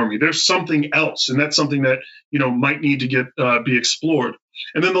Reserve Army. There's something else, and that's something that might need to be explored.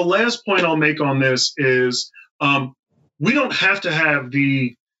 And then the last point I'll make on this is we don't have to have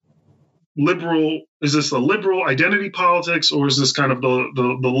the liberal. Is this the liberal identity politics, or is this kind of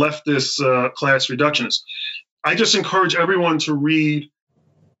the leftist class reductionist? I just encourage everyone to read,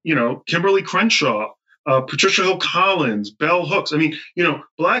 Kimberly Crenshaw, Patricia Hill Collins, Bell Hooks. I mean,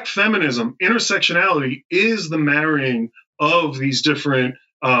 Black feminism, intersectionality is the marrying of these different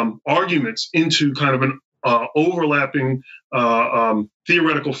arguments into kind of an overlapping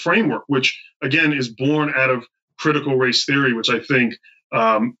theoretical framework, which again is born out of critical race theory, which I think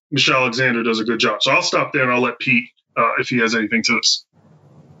Michelle Alexander does a good job. So I'll stop there and I'll let Pete, if he has anything to this.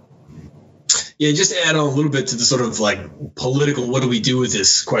 Yeah, just to add on a little bit to the sort of like political, what do we do with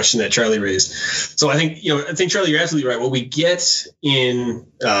this question that Charlie raised? So I think Charlie, you're absolutely right. What we get in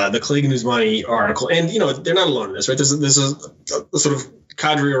the Clegg and Usmani article, and they're not alone in this, right? There's a sort of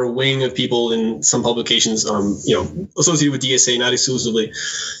cadre or a wing of people in some publications, associated with DSA, not exclusively,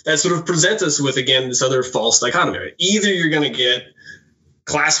 that sort of present us with, again, this other false dichotomy. Right? Either you're going to get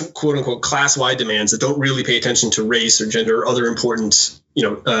quote unquote class-wide demands that don't really pay attention to race or gender or other important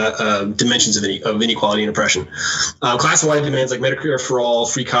dimensions of inequality and oppression. Class-wide demands like Medicare for all,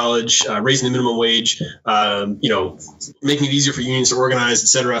 free college, raising the minimum wage, making it easier for unions to organize, et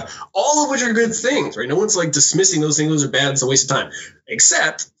cetera, all of which are good things, right? No one's like dismissing those things. Those are bad. It's a waste of time,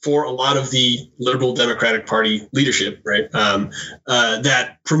 except for a lot of the liberal Democratic Party leadership, right?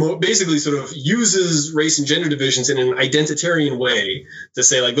 That basically sort of uses race and gender divisions in an identitarian way to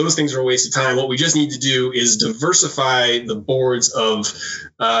say, like, those things are a waste of time. What we just need to do is diversify the boards of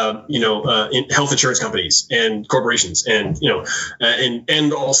in health insurance companies and corporations, and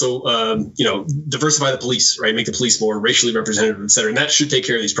also diversify the police, right? Make the police more racially representative, et cetera. And that should take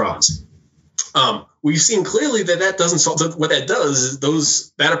care of these problems. We've seen clearly that doesn't solve. What that does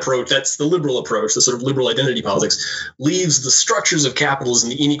is that approach, that's the liberal approach, the sort of liberal identity politics, leaves the structures of capitalism,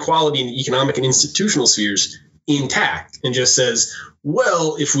 the inequality in the economic and institutional spheres intact, and just says,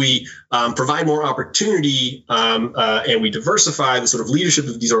 well, if we provide more opportunity and we diversify the sort of leadership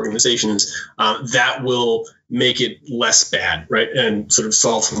of these organizations, that will make it less bad, right? And sort of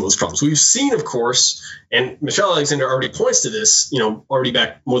solve some of those problems. We've seen, of course, and Michelle Alexander already points to this, already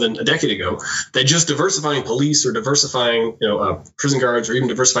back more than a decade ago, that just diversifying police or diversifying, prison guards, or even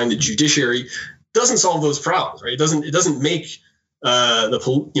diversifying the judiciary doesn't solve those problems, right? It doesn't make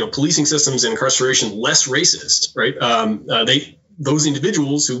policing systems and incarceration less racist, right? Those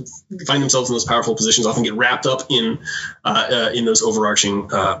individuals who find themselves in those powerful positions often get wrapped up in those overarching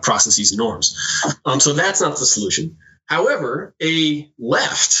processes and norms. So that's not the solution. However, a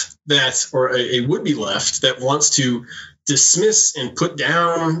would-be left that wants to dismiss and put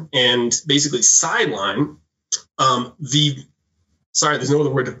down and basically sideline the sorry, there's no other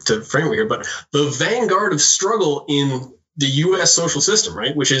word to frame it here, but the vanguard of struggle in the U.S. social system,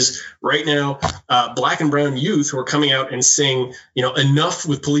 right, which is right now black and brown youth who are coming out and saying, enough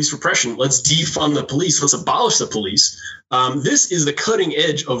with police repression. Let's defund the police. Let's abolish the police. This is the cutting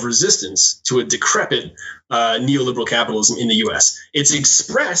edge of resistance to a decrepit neoliberal capitalism in the U.S. It's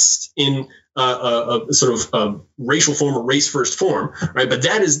expressed in a sort of racial form or race first form, right? But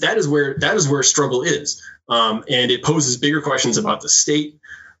that is where struggle is, and it poses bigger questions about the state.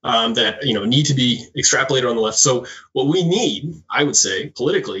 That need to be extrapolated on the left. So what we need, I would say,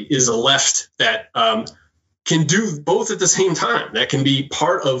 politically, is a left that can do both at the same time. That can be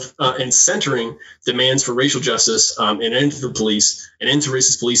part of and centering demands for racial justice, an end to the police, an end to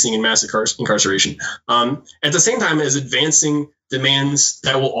racist policing and mass incarceration. At the same time as advancing demands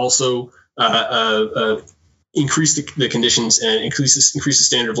that will also increase the conditions and increase the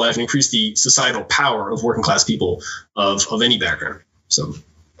standard of life and increase the societal power of working class people of any background. So.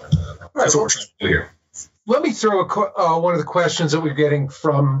 That's what we're trying to do here. Let me throw one of the questions that we're getting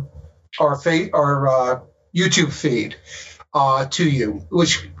from our YouTube feed to you,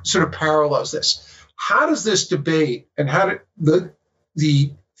 which sort of parallels this. How does this debate and how do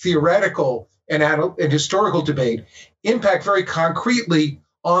the theoretical and historical debate impact very concretely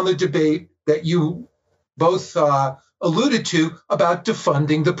on the debate that you both alluded to about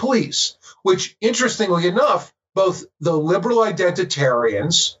defunding the police, which, interestingly enough, both the liberal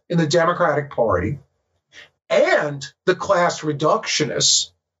identitarians in the Democratic Party and the class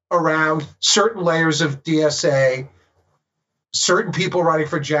reductionists around certain layers of DSA, certain people running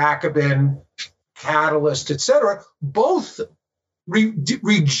for Jacobin, Catalyst, etc., both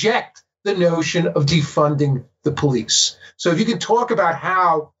reject the notion of defunding the police. So if you can talk about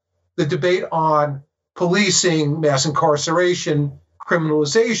how the debate on policing, mass incarceration,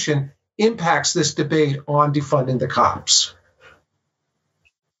 criminalization impacts this debate on defunding the cops.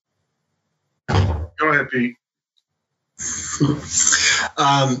 Go ahead, Pete.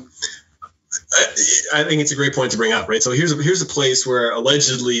 I think it's a great point to bring up, right? So here's a place where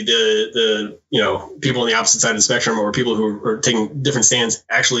allegedly the people on the opposite side of the spectrum or people who are taking different stands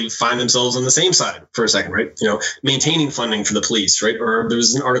actually find themselves on the same side for a second, right? Maintaining funding for the police, right? Or there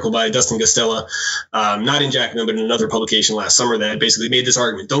was an article by Dustin Gostella, not in Jacobin, but in another publication last summer that basically made this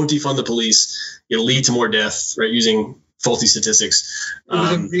argument: don't defund the police; it'll lead to more death, right? Using faulty statistics.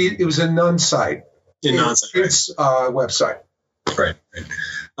 It was a nun site. In non-site, website. Right.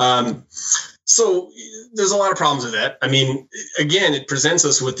 So there's a lot of problems with that. I mean, again, it presents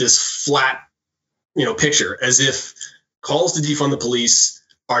us with this flat, picture, as if calls to defund the police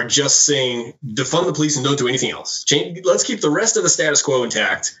are just saying defund the police and don't do anything else. Let's keep the rest of the status quo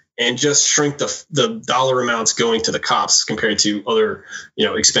intact and just shrink the dollar amounts going to the cops compared to other,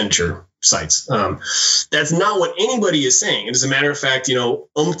 expenditure sites. That's not what anybody is saying. And as a matter of fact,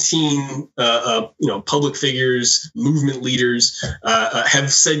 umpteen, public figures, movement leaders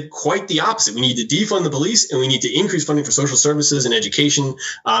have said quite the opposite. We need to defund the police and we need to increase funding for social services and education,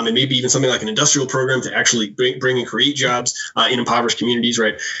 and maybe even something like an industrial program to actually bring and create jobs in impoverished communities,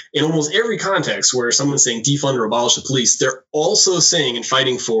 right? In almost every context where someone's saying defund or abolish the police, they're also saying and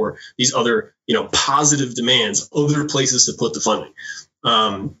fighting for these other, positive demands, other places to put the funding.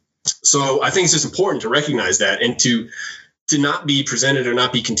 So I think it's just important to recognize that and to not be presented or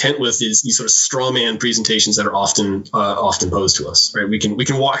not be content with these sort of straw man presentations that are often posed to us. Right? We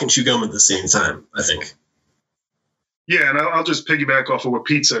can walk and chew gum at the same time, I think. Yeah, and I'll just piggyback off of what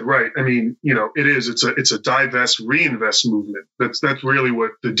Pete said. Right. I mean, it's a divest, reinvest movement. That's really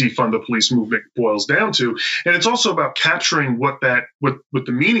what the defund the police movement boils down to. And it's also about capturing what the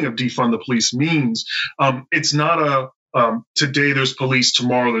meaning of defund the police means. It's not today there's police,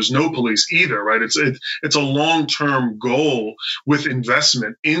 tomorrow there's no police either, right? It's a long-term goal with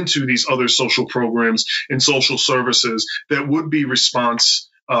investment into these other social programs and social services that would be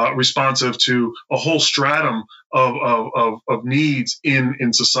responsive to a whole stratum of needs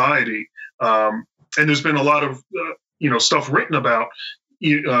in society. And there's been a lot of stuff written about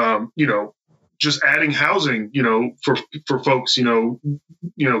just adding housing, for folks,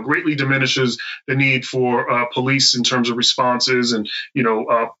 greatly diminishes the need for police in terms of responses and,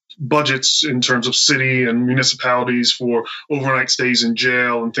 budgets in terms of city and municipalities for overnight stays in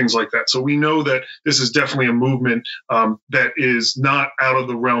jail and things like that. So we know that this is definitely a movement that is not out of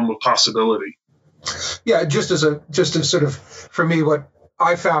the realm of possibility. Yeah, just as sort of, for me, what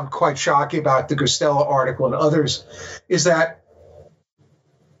I found quite shocking about the Gostella article and others is that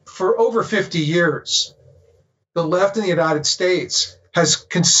for over 50 years, the left in the United States has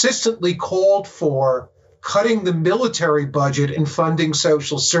consistently called for cutting the military budget and funding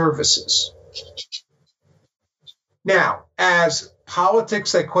social services. Now, as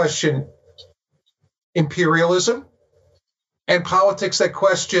politics that question imperialism and politics that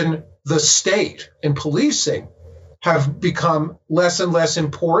question the state and policing have become less and less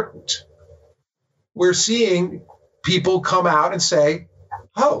important. We're seeing people come out and say,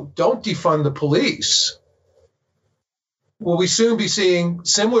 oh, don't defund the police. Will we soon be seeing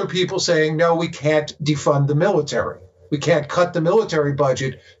similar people saying, no, we can't defund the military. We can't cut the military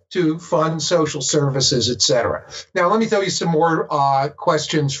budget to fund social services, et cetera. Now, let me throw you some more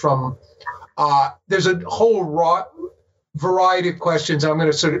questions from, there's a whole variety of questions. I'm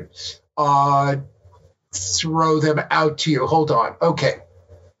going to sort of throw them out to you. Hold on. Okay.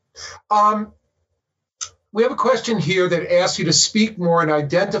 We have a question here that asks you to speak more and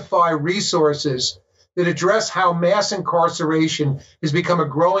identify resources that address how mass incarceration has become a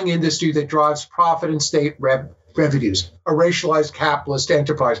growing industry that drives profit and state revenues, a racialized capitalist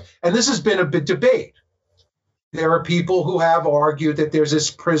enterprise. And this has been a big debate. There are people who have argued that there's this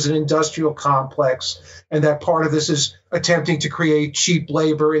prison industrial complex and that part of this is attempting to create cheap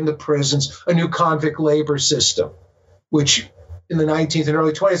labor in the prisons, a new convict labor system, which in the 19th and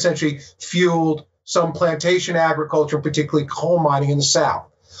early 20th century fueled some plantation agriculture, particularly coal mining in the South.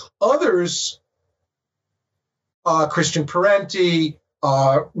 Others, Christian Parenti,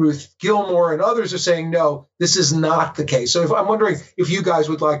 Ruth Gilmore, and others are saying, no, this is not the case. So I'm wondering if you guys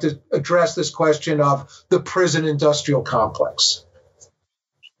would like to address this question of the prison industrial complex.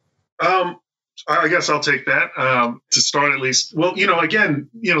 I guess I'll take that to start at least. Well, again,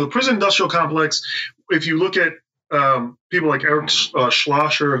 the prison industrial complex, if you look at people like Eric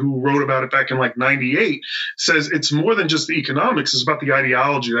Schlosser, who wrote about it back in like 98, says it's more than just the economics. It's about the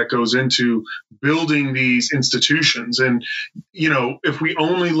ideology that goes into building these institutions. And, if we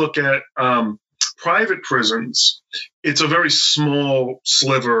only look at private prisons, it's a very small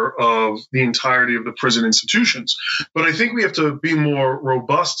sliver of the entirety of the prison institutions. But I think we have to be more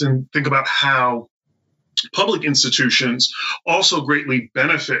robust and think about how public institutions also greatly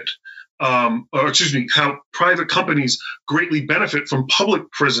benefit how private companies greatly benefit from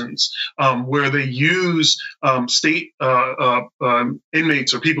public prisons, where they use state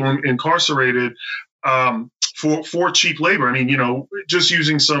inmates or people incarcerated for cheap labor. I mean, just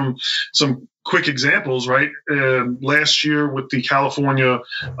using some quick examples, right? Last year with the California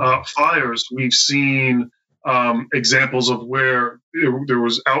fires, we've seen examples of where there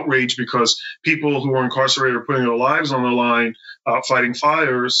was outrage because people who were incarcerated are putting their lives on the line, fighting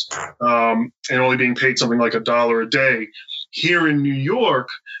fires, and only being paid something like $1 a day. Here in New York,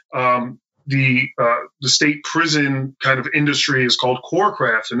 the state prison kind of industry is called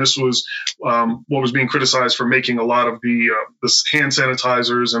Corecraft, and this was what was being criticized for making a lot of the hand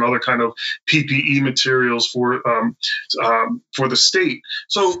sanitizers and other kind of PPE materials for the state.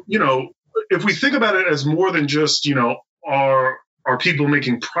 So, if we think about it as more than just, are people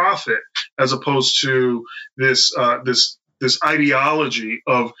making profit as opposed to this ideology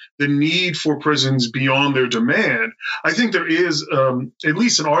of the need for prisons beyond their demand, I think there is at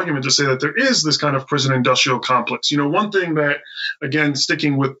least an argument to say that there is this kind of prison industrial complex. One thing that, again,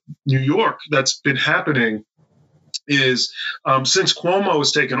 sticking with New York, that's been happening is since Cuomo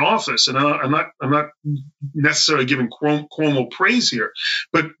has taken office, and I'm not necessarily giving Cuomo praise here,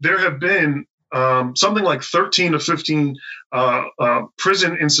 but there have been something like 13 to 15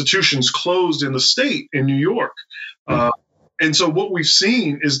 prison institutions closed in the state in New York. And so what we've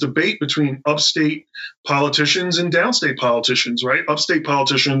seen is debate between upstate politicians and downstate politicians, right? Upstate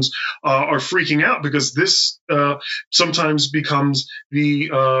politicians are freaking out because this sometimes becomes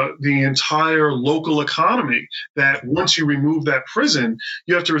the entire local economy, that once you remove that prison,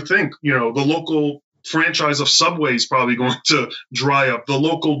 you have to rethink, the local franchise of Subway is probably going to dry up. The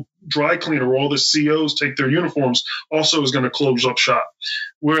local dry cleaner where all the COs take their uniforms also is going to close up shop.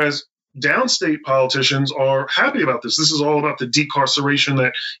 Whereas downstate politicians are happy about this. This is all about the decarceration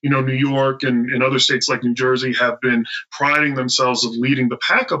that, New York and other states like New Jersey have been priding themselves of leading the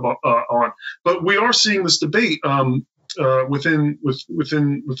pack on. But we are seeing this debate within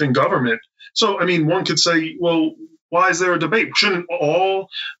government. So, I mean, one could say, well, why is there a debate? Shouldn't all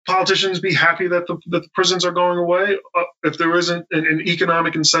politicians be happy that the prisons are going away if there isn't an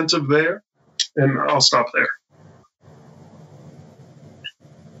economic incentive there? And I'll stop there.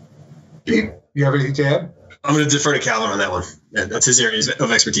 Pete, you have anything to add? I'm going to defer to Calvin on that one. Yeah, that's his area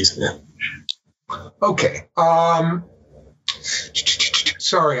of expertise. Yeah. Okay.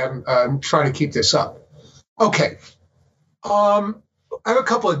 Sorry, I'm trying to keep this up. Okay. I have a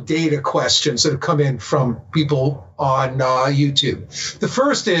couple of data questions that have come in from people on YouTube. The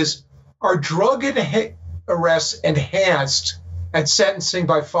first is, are drug arrests enhanced at sentencing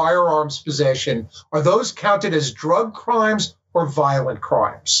by firearms possession? Are those counted as drug crimes or violent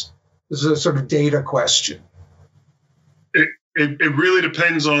crimes? This is a sort of data question. It really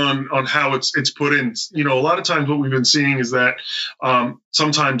depends on how it's put in. You know, a lot of times what we've been seeing is that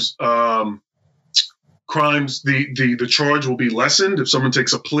sometimes crimes, the charge will be lessened if someone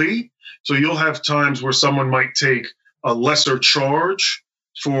takes a plea. So you'll have times where someone might take a lesser charge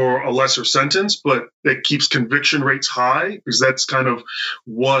for a lesser sentence, but that keeps conviction rates high, because that's kind of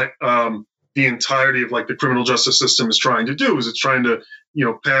what the entirety of like the criminal justice system is trying to do, is it's trying to, you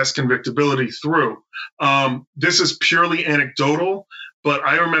know, pass convictability through. This is purely anecdotal, but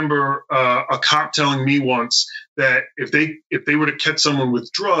I remember a cop telling me once that if they were to catch someone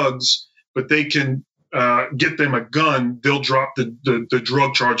with drugs, but they can get them a gun, they'll drop the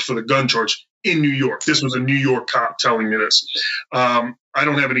drug charge for the gun charge in New York. This was a New York cop telling me this. I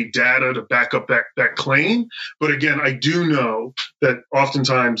don't have any data to back up that claim, but again, I do know that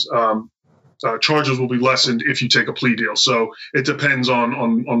oftentimes charges will be lessened if you take a plea deal. So it depends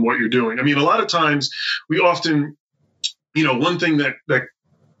on what you're doing. I mean, a lot of times we often, you know, one thing that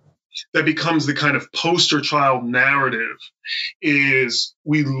becomes the kind of poster child narrative is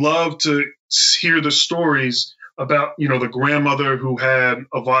we love to hear the stories about, you know, the grandmother who had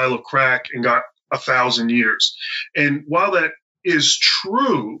a vial of crack and got 1,000 years. And while that is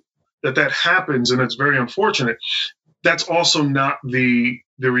true that happens, and it's very unfortunate, that's also not the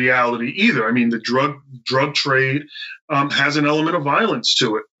reality either. I mean, the drug trade has an element of violence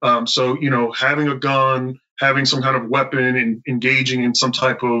to it. So, you know, having a gun, having some kind of weapon, and engaging in some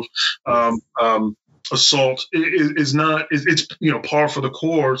type of assault is not, it's, you know, par for the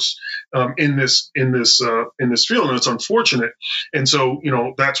course in this field, and it's unfortunate. And so, you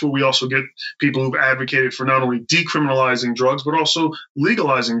know, that's where we also get people who've advocated for not only decriminalizing drugs but also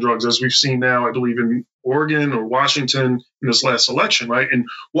legalizing drugs, as we've seen now, I believe, in Oregon or Washington in this last election, right? And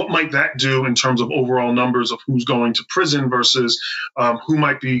what might that do in terms of overall numbers of who's going to prison versus who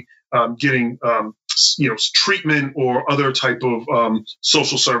might be getting you know, treatment or other type of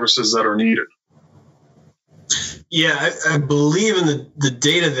social services that are needed. Yeah, I believe in the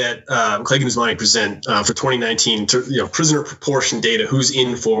data that Clegg and Usmani present for 2019, you know, prisoner proportion data, who's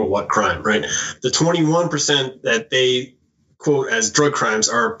in for what crime, right? The 21% that they quote as drug crimes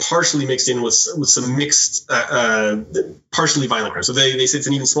are partially mixed in with some mixed, partially violent crimes. So they say it's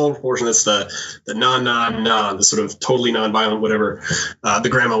an even smaller proportion. That's the the sort of totally non-violent, whatever, the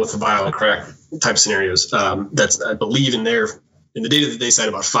grandma with the violent crack type scenarios. That's, I believe, in the data that they cite,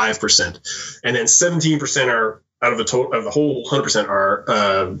 about 5%, and then 17% are out of the whole 100%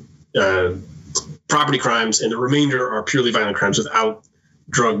 are property crimes, and the remainder are purely violent crimes without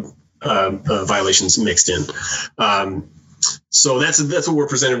drug violations mixed in. So that's what we're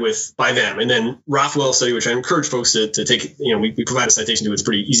presented with by them. And then Rothwell study, which I encourage folks to take, you know, we provide a citation to it. It's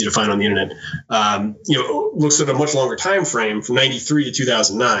pretty easy to find on the internet. You know, looks at a much longer time frame from 93 to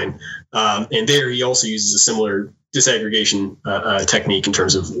 2009. And there he also uses a similar disaggregation technique in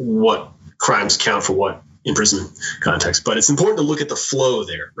terms of what crimes count for what imprisonment context. But it's important to look at the flow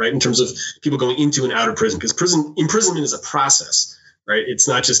there, right, in terms of people going into and out of prison, because imprisonment is a process, right? It's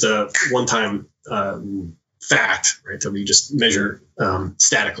not just a one-time fact, right, that we just measure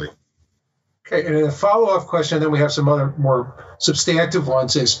statically. Okay, and a follow-up question, then we have some other more substantive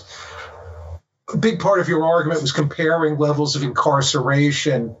ones, is a big part of your argument was comparing levels of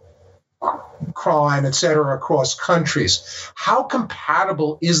incarceration, crime, et cetera, across countries. How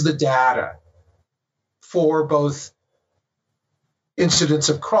compatible is the data for both incidents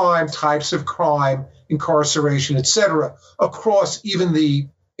of crime, types of crime, incarceration, et cetera, across even the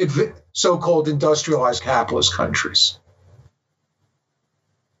so-called industrialized capitalist countries?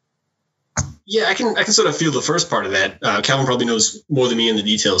 Yeah, I can sort of feel the first part of that. Calvin probably knows more than me in the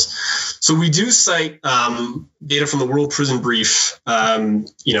details. So we do cite data from the World Prison Brief,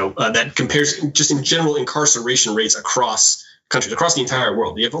 that compares just in general incarceration rates across countries, across the entire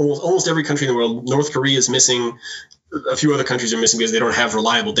world. You have almost every country in the world. North Korea is missing. A few other countries are missing because they don't have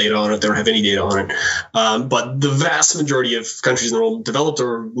reliable data on it. They don't have any data on it. But the vast majority of countries in the world, developed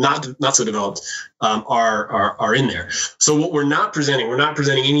or not so developed, are in there. So what we're not presenting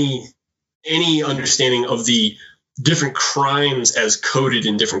any understanding of the different crimes as coded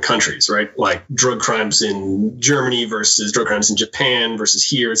in different countries, right? Like drug crimes in Germany versus drug crimes in Japan versus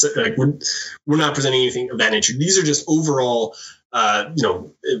here. It's like we're not presenting anything of that nature. These are just overall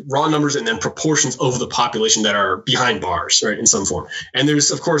raw numbers and then proportions of the population that are behind bars, right, in some form. And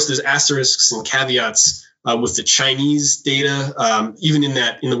there's asterisks and caveats with the Chinese data, even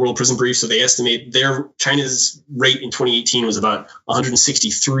in the World Prison Brief. So they estimate China's rate in 2018 was about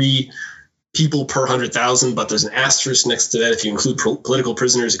 163 people per 100,000, but there's an asterisk next to that. If you include political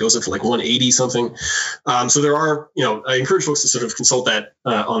prisoners, it goes up to like 180 something. So there are, I encourage folks to sort of consult that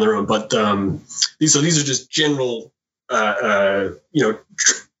on their own. But these are just general,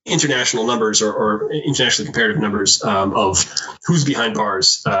 international numbers or internationally comparative numbers of who's behind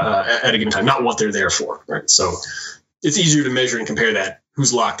bars at a given time, not what they're there for. Right. So it's easier to measure and compare that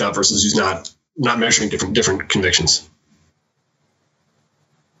who's locked up versus who's not measuring different convictions.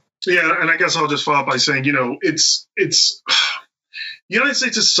 Yeah, and I guess I'll just follow up by saying, it's the United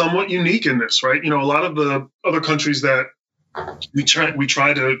States is somewhat unique in this, right? A lot of the other countries that we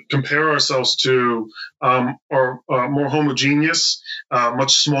try to compare ourselves to are more homogeneous,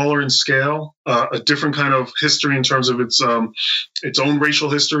 much smaller in scale, a different kind of history in terms of its own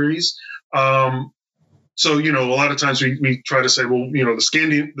racial histories. So, a lot of times we try to say, well,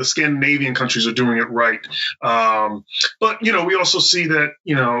 the Scandinavian countries are doing it right. But, we also see that,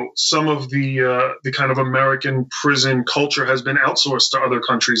 some of the kind of American prison culture has been outsourced to other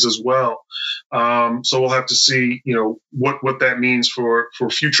countries as well. So we'll have to see, what that means for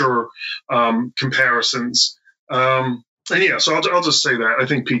future comparisons. And yeah, so I'll just say that. I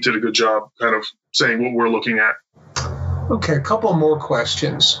think Pete did a good job kind of saying what we're looking at. Okay, a couple more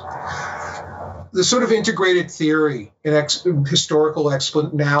questions. The sort of integrated theory and historical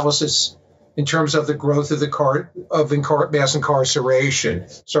analysis in terms of the growth of mass incarceration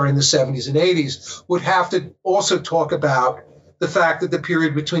starting in the 70s and 80s would have to also talk about the fact that the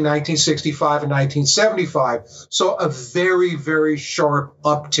period between 1965 and 1975 saw a very, very sharp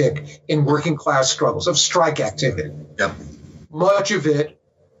uptick in working class struggles, of strike activity. Yep. Much of it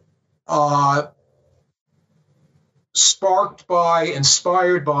sparked by,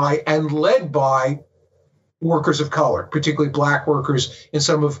 inspired by, and led by workers of color, particularly black workers in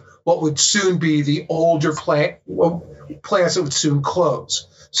some of what would soon be the older plants that would soon close.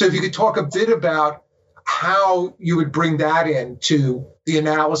 So if you could talk a bit about how you would bring that into the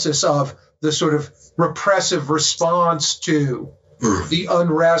analysis of the sort of repressive response to the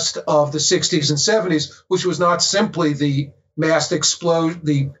unrest of the 60s and 70s, which was not simply the mass explosion,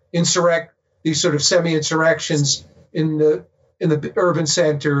 these sort of semi-insurrections in the urban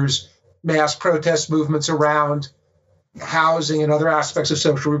centers, mass protest movements around housing and other aspects of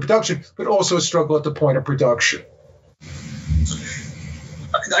social reproduction, but also a struggle at the point of production.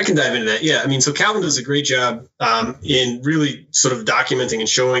 I can dive into that. Yeah, I mean, so Calvin does a great job in really sort of documenting and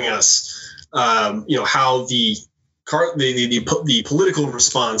showing us, how the political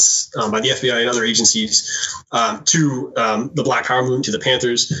response by the FBI and other agencies to the Black Power movement, to the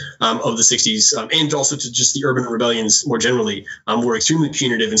Panthers of the 60s, and also to just the urban rebellions more generally, were extremely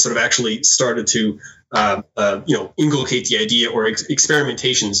punitive and sort of actually started to, inculcate the idea or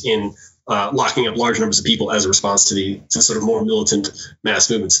experimentations in locking up large numbers of people as a response to sort of more militant mass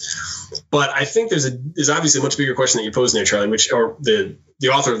movements. But I think there's obviously a much bigger question that you're posing there, Charlie, or the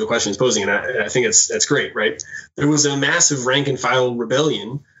author of the question is posing, and I think that's great, right? There was a massive rank and file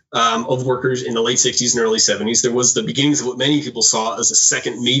rebellion of workers in the late 60s and early 70s. There was the beginnings of what many people saw as a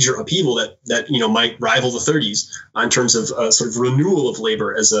second major upheaval that might rival the 30s in terms of sort of renewal of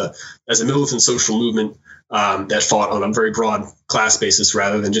labor as a militant social movement that fought on a very broad class basis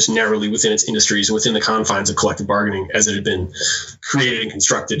rather than just narrowly within its industries and within the confines of collective bargaining as it had been created and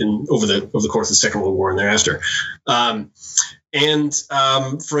constructed over the course of the Second World War and thereafter. And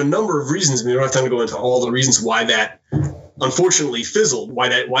for a number of reasons, we don't have time to go into all the reasons why that unfortunately fizzled, why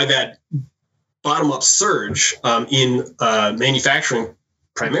that bottom-up surge in manufacturing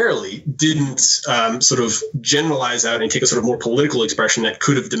primarily didn't sort of generalize out and take a sort of more political expression that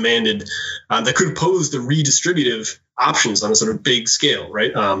could have demanded, that could have posed the redistributive options on a sort of big scale,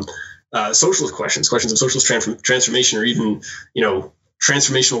 right? Socialist questions of socialist transformation, or even,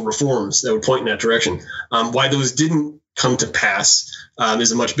 transformational reforms that would point in that direction. Why those didn't come to pass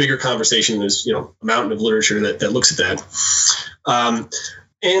is a much bigger conversation. There's, a mountain of literature that looks at that.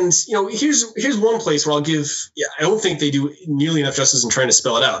 And, here's one place where I don't think they do nearly enough justice in trying to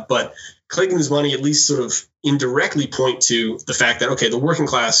spell it out, but Clegg and Usmani at least sort of indirectly point to the fact that, okay, the working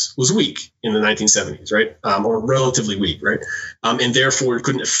class was weak in the 1970s, right? Or relatively weak, right? And therefore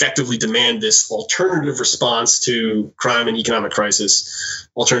couldn't effectively demand this alternative response to crime and economic crisis,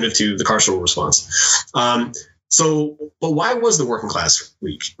 alternative to the carceral response. But why was the working class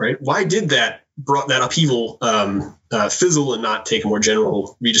weak, right? Why did that upheaval fizzle and not take a more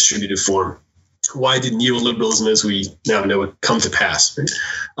general redistributive form? Why did neoliberalism, as we now know it, come to pass? Right?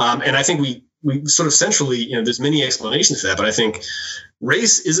 And I think we sort of centrally, there's many explanations for that, but I think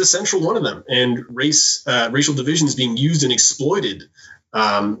race is a central one of them. And racial division is being used and exploited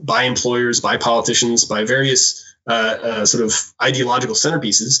by employers, by politicians, by various sort of ideological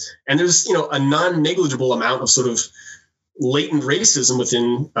centerpieces, and there's a non-negligible amount of sort of latent racism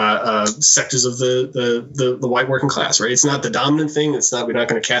within sectors of the white working class, right? It's not the dominant thing. We're not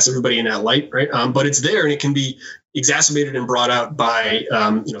going to cast everybody in that light, right? But it's there, and it can be exacerbated and brought out by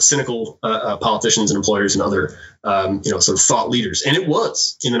cynical politicians and employers and other sort of thought leaders. And it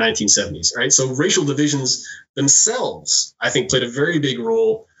was in the 1970s, right? So racial divisions themselves, I think, played a very big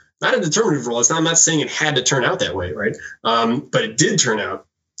role. Not a determinative role. I'm not saying it had to turn out that way, right? But it did turn out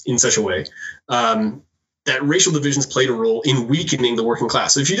in such a way that racial divisions played a role in weakening the working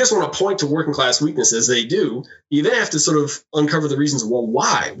class. So if you just want to point to working class weaknesses, they do. You then have to sort of uncover the reasons. Well,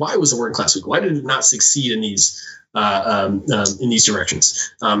 why? Why was the working class weak? Why did it not succeed in these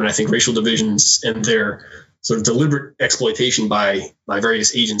directions? And I think racial divisions and their sort of deliberate exploitation by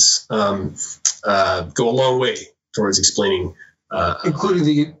various agents go a long way towards explaining,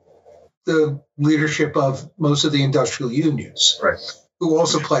 including the leadership of most of the industrial unions, right, who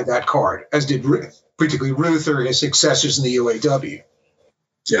also played that card, as did particularly Reuther and his successors in the UAW.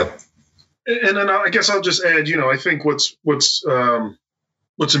 Yeah. And then I guess I'll just add, I think what's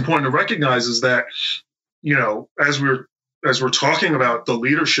important to recognize is that, as we're talking about the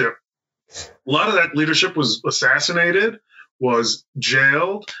leadership, a lot of that leadership was assassinated, was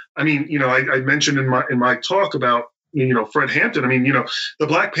jailed. I mean, I mentioned in my talk about Fred Hampton. I mean, the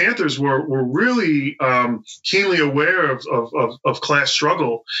Black Panthers were really keenly aware of class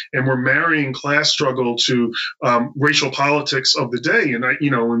struggle, and were marrying class struggle to racial politics of the day. And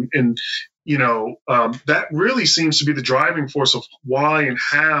that really seems to be the driving force of why and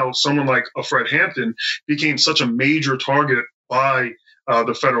how someone like a Fred Hampton became such a major target by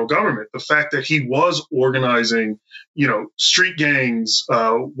the federal government. The fact that he was organizing, street gangs,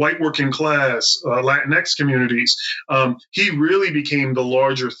 white working class, Latinx communities, he really became the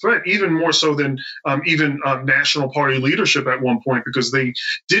larger threat, even more so than even National Party leadership at one point, because they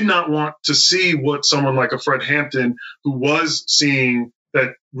did not want to see what someone like a Fred Hampton, who was seeing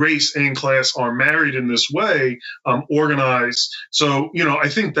that race and class are married in this way, organized. So, I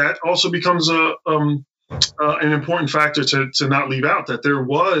think that also becomes an important factor to not leave out, that there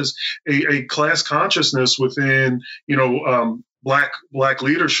was a class consciousness within, black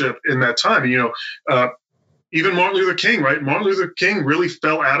leadership in that time. Even Martin Luther King, right? Martin Luther King really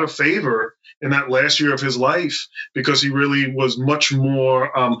fell out of favor in that last year of his life because he really was much more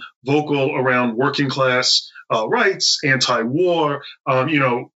vocal around working class rights, anti-war.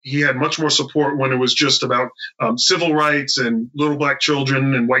 He had much more support when it was just about civil rights and little black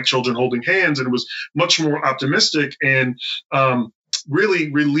children and white children holding hands, and it was much more optimistic and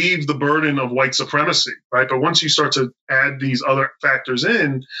really relieved the burden of white supremacy, right? But once you start to add these other factors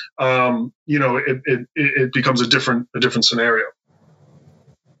in, it becomes a different scenario.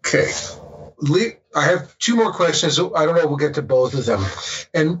 Okay. I have two more questions. I don't know. We'll get to both of them.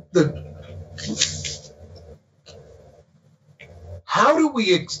 And how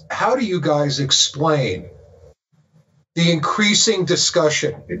do you guys explain the increasing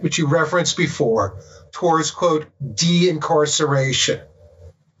discussion, which you referenced before, towards, quote, de-incarceration?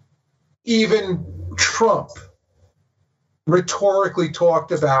 Even Trump rhetorically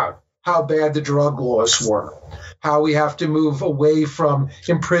talked about how bad the drug laws were, how we have to move away from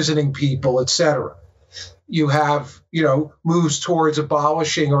imprisoning people, et cetera. You have, moves towards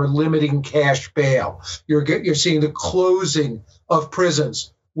abolishing or limiting cash bail. You're seeing the closing of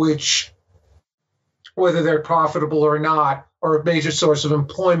prisons, which, whether they're profitable or not, are a major source of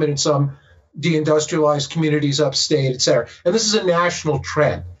employment in some deindustrialized communities upstate, et cetera. And this is a national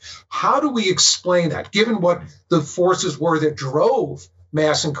trend. How do we explain that, given what the forces were that drove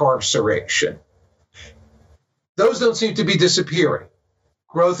mass incarceration? Those don't seem to be disappearing.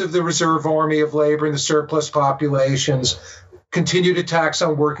 Growth of the reserve army of labor and the surplus populations, continued attacks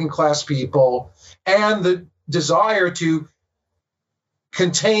on working class people, and the desire to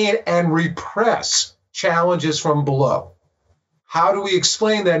contain and repress challenges from below. How do we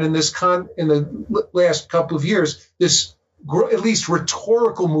explain that in the last couple of years, this at least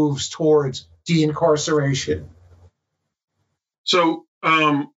rhetorical moves towards de-incarceration? So,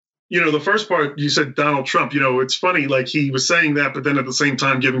 the first part, you said Donald Trump. It's funny, like he was saying that, but then at the same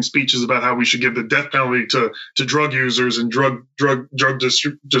time giving speeches about how we should give the death penalty to drug users and drug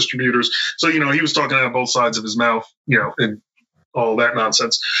distributors. So, he was talking out of both sides of his mouth, and all that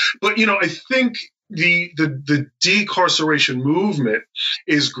nonsense. But, I think the decarceration movement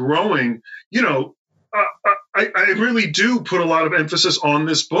is growing. I really do put a lot of emphasis on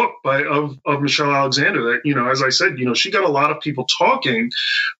this book of Michelle Alexander, that, as I said, she got a lot of people talking.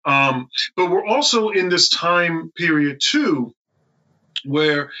 But we're also in this time period, too,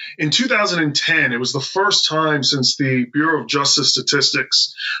 where in 2010, it was the first time since the Bureau of Justice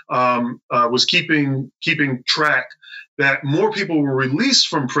Statistics was keeping track that more people were released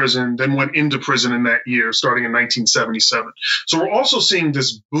from prison than went into prison in that year, starting in 1977. So we're also seeing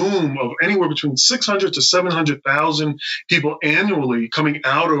this boom of anywhere between 600 to 700,000 people annually coming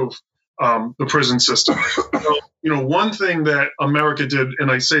out of the prison system. So, one thing that America did, and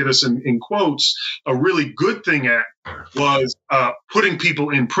I say this in quotes, a really good thing at was putting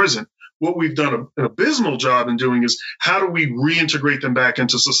people in prison. What we've done an abysmal job in doing is how do we reintegrate them back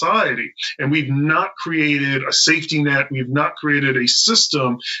into society? And we've not created a safety net. We've not created a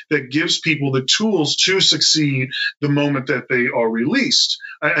system that gives people the tools to succeed the moment that they are released.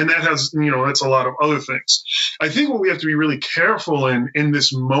 And that has, that's a lot of other things. I think what we have to be really careful in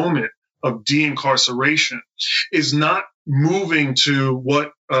this moment of de-incarceration is not moving to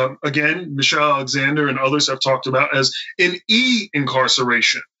what, again, Michelle Alexander and others have talked about as an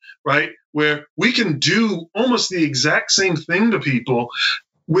e-incarceration, right? Where we can do almost the exact same thing to people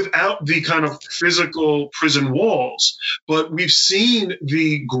without the kind of physical prison walls. But we've seen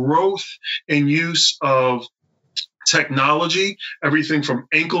the growth and use of technology, everything from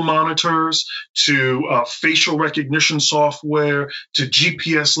ankle monitors to facial recognition software to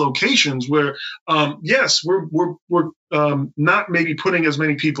GPS locations, where yes, we're not maybe putting as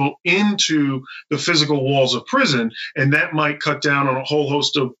many people into the physical walls of prison, and that might cut down on a whole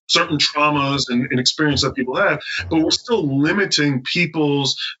host of certain traumas and experience that people have, but we're still limiting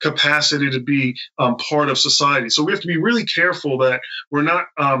people's capacity to be part of society. So we have to be really careful that we're not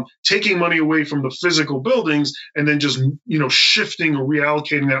taking money away from the physical buildings and then just shifting or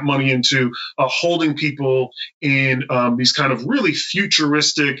reallocating that money into holding people in these kind of really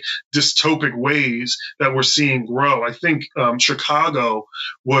futuristic, dystopic ways that we're seeing grow. I think Chicago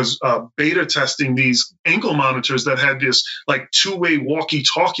was beta testing these ankle monitors that had this like two-way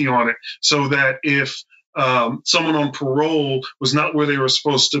walkie-talkie on it, so that if someone on parole was not where they were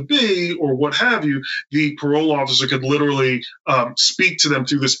supposed to be or what have you, the parole officer could literally speak to them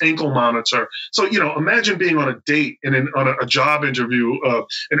through this ankle monitor. So, imagine being on a date and on a job interview,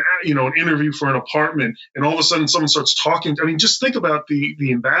 an interview for an apartment, and all of a sudden someone starts talking. I mean, just think about the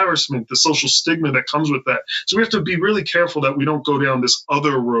embarrassment, the social stigma that comes with that. So we have to be really careful that we don't go down this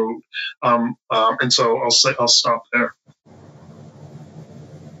other road. And so I'll stop there.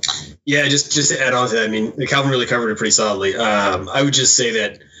 Yeah, just to add on to that, I mean, Calvin really covered it pretty solidly. I would just say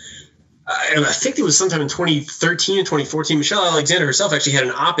that I think it was sometime in 2013 and 2014, Michelle Alexander herself actually had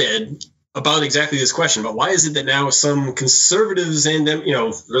an op-ed about exactly this question. But why is it that now some conservatives and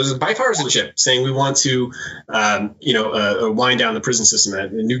there's a bipartisanship saying we want to, wind down the prison system?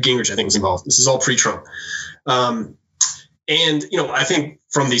 Newt Gingrich, I think, was involved. This is all pre-Trump. And I think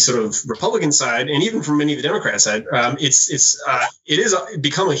from the sort of Republican side, and even from many of the Democrat side, it is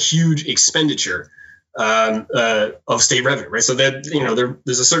become a huge expenditure of state revenue, right? So that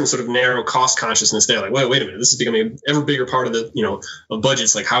there's a certain sort of narrow cost consciousness there. Like, wait a minute, this is becoming an ever bigger part of the of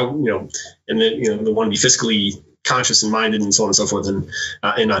budgets. Like how and then they want to be fiscally conscious and minded and so on and so forth, and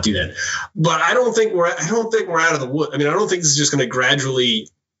not do that. But I don't think we're out of the wood. I mean, I don't think this is just going to gradually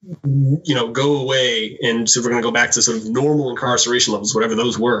go away, and so we're going to go back to sort of normal incarceration levels, whatever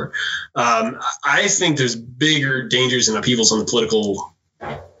those were. I think there's bigger dangers and upheavals on the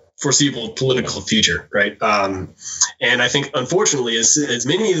foreseeable political future, right? And I think, unfortunately, as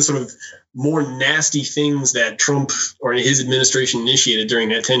many of the sort of more nasty things that Trump or his administration initiated during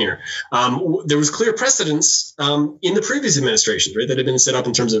that tenure, there was clear precedence in the previous administration, right, that had been set up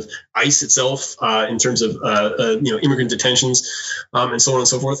in terms of ICE itself, in terms of immigrant detentions, and so on and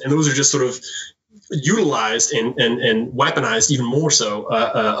so forth. And those are just sort of utilized and weaponized even more so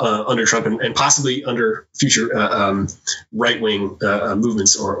under Trump and possibly under future right-wing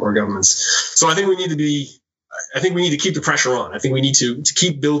movements or governments. So I think we need to keep the pressure on. I think we need to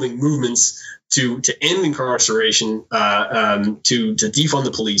keep building movements to end incarceration, to defund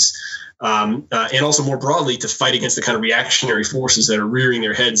the police, and also more broadly to fight against the kind of reactionary forces that are rearing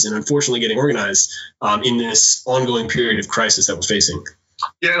their heads and unfortunately getting organized in this ongoing period of crisis that we're facing.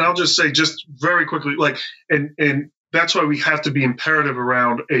 Yeah, and I'll just say just very quickly, and that's why we have to be imperative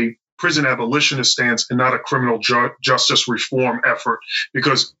around a prison abolitionist stance and not a criminal justice reform effort,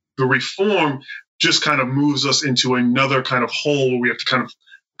 because the reform just kind of moves us into another kind of hole where we have to kind of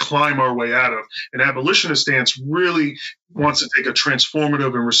climb our way out of. An abolitionist stance really wants to take a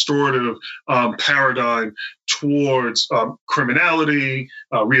transformative and restorative paradigm towards criminality,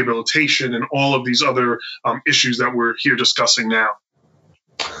 rehabilitation, and all of these other issues that we're here discussing now.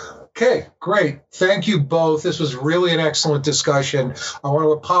 Okay, great. Thank you both. This was really an excellent discussion. I want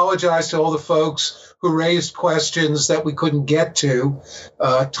to apologize to all the folks who raised questions that we couldn't get to.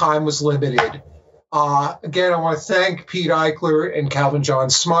 Time was limited. Again, I want to thank Pete Eichler and Calvin John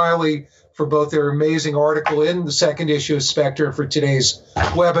Smiley for both their amazing article in the second issue of Spectre for today's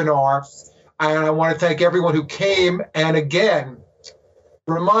webinar. And I want to thank everyone who came and again,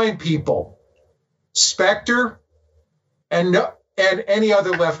 remind people, Spectre and any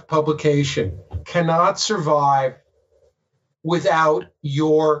other left publication cannot survive without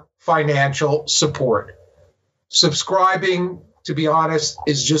your financial support. Subscribing, to be honest,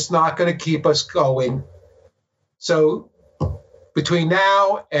 is just not going to keep us going. So between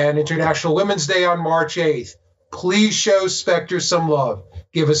now and International Women's Day on March 8th, please show Spectre some love.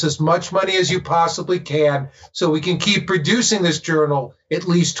 Give us as much money as you possibly can so we can keep producing this journal at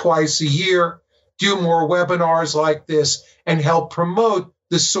least twice a year, do more webinars like this, and help promote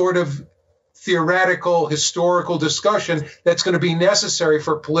the sort of theoretical, historical discussion that's going to be necessary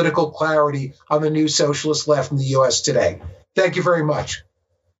for political clarity on the new socialist left in the U.S. today. Thank you very much.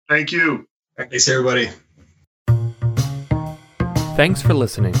 Thank you. Thanks, everybody. Thanks for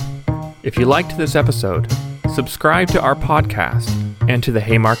listening. If you liked this episode, subscribe to our podcast and to the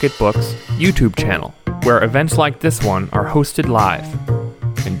Haymarket Books YouTube channel, where events like this one are hosted live.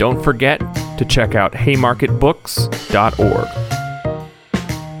 And don't forget to check out haymarketbooks.org.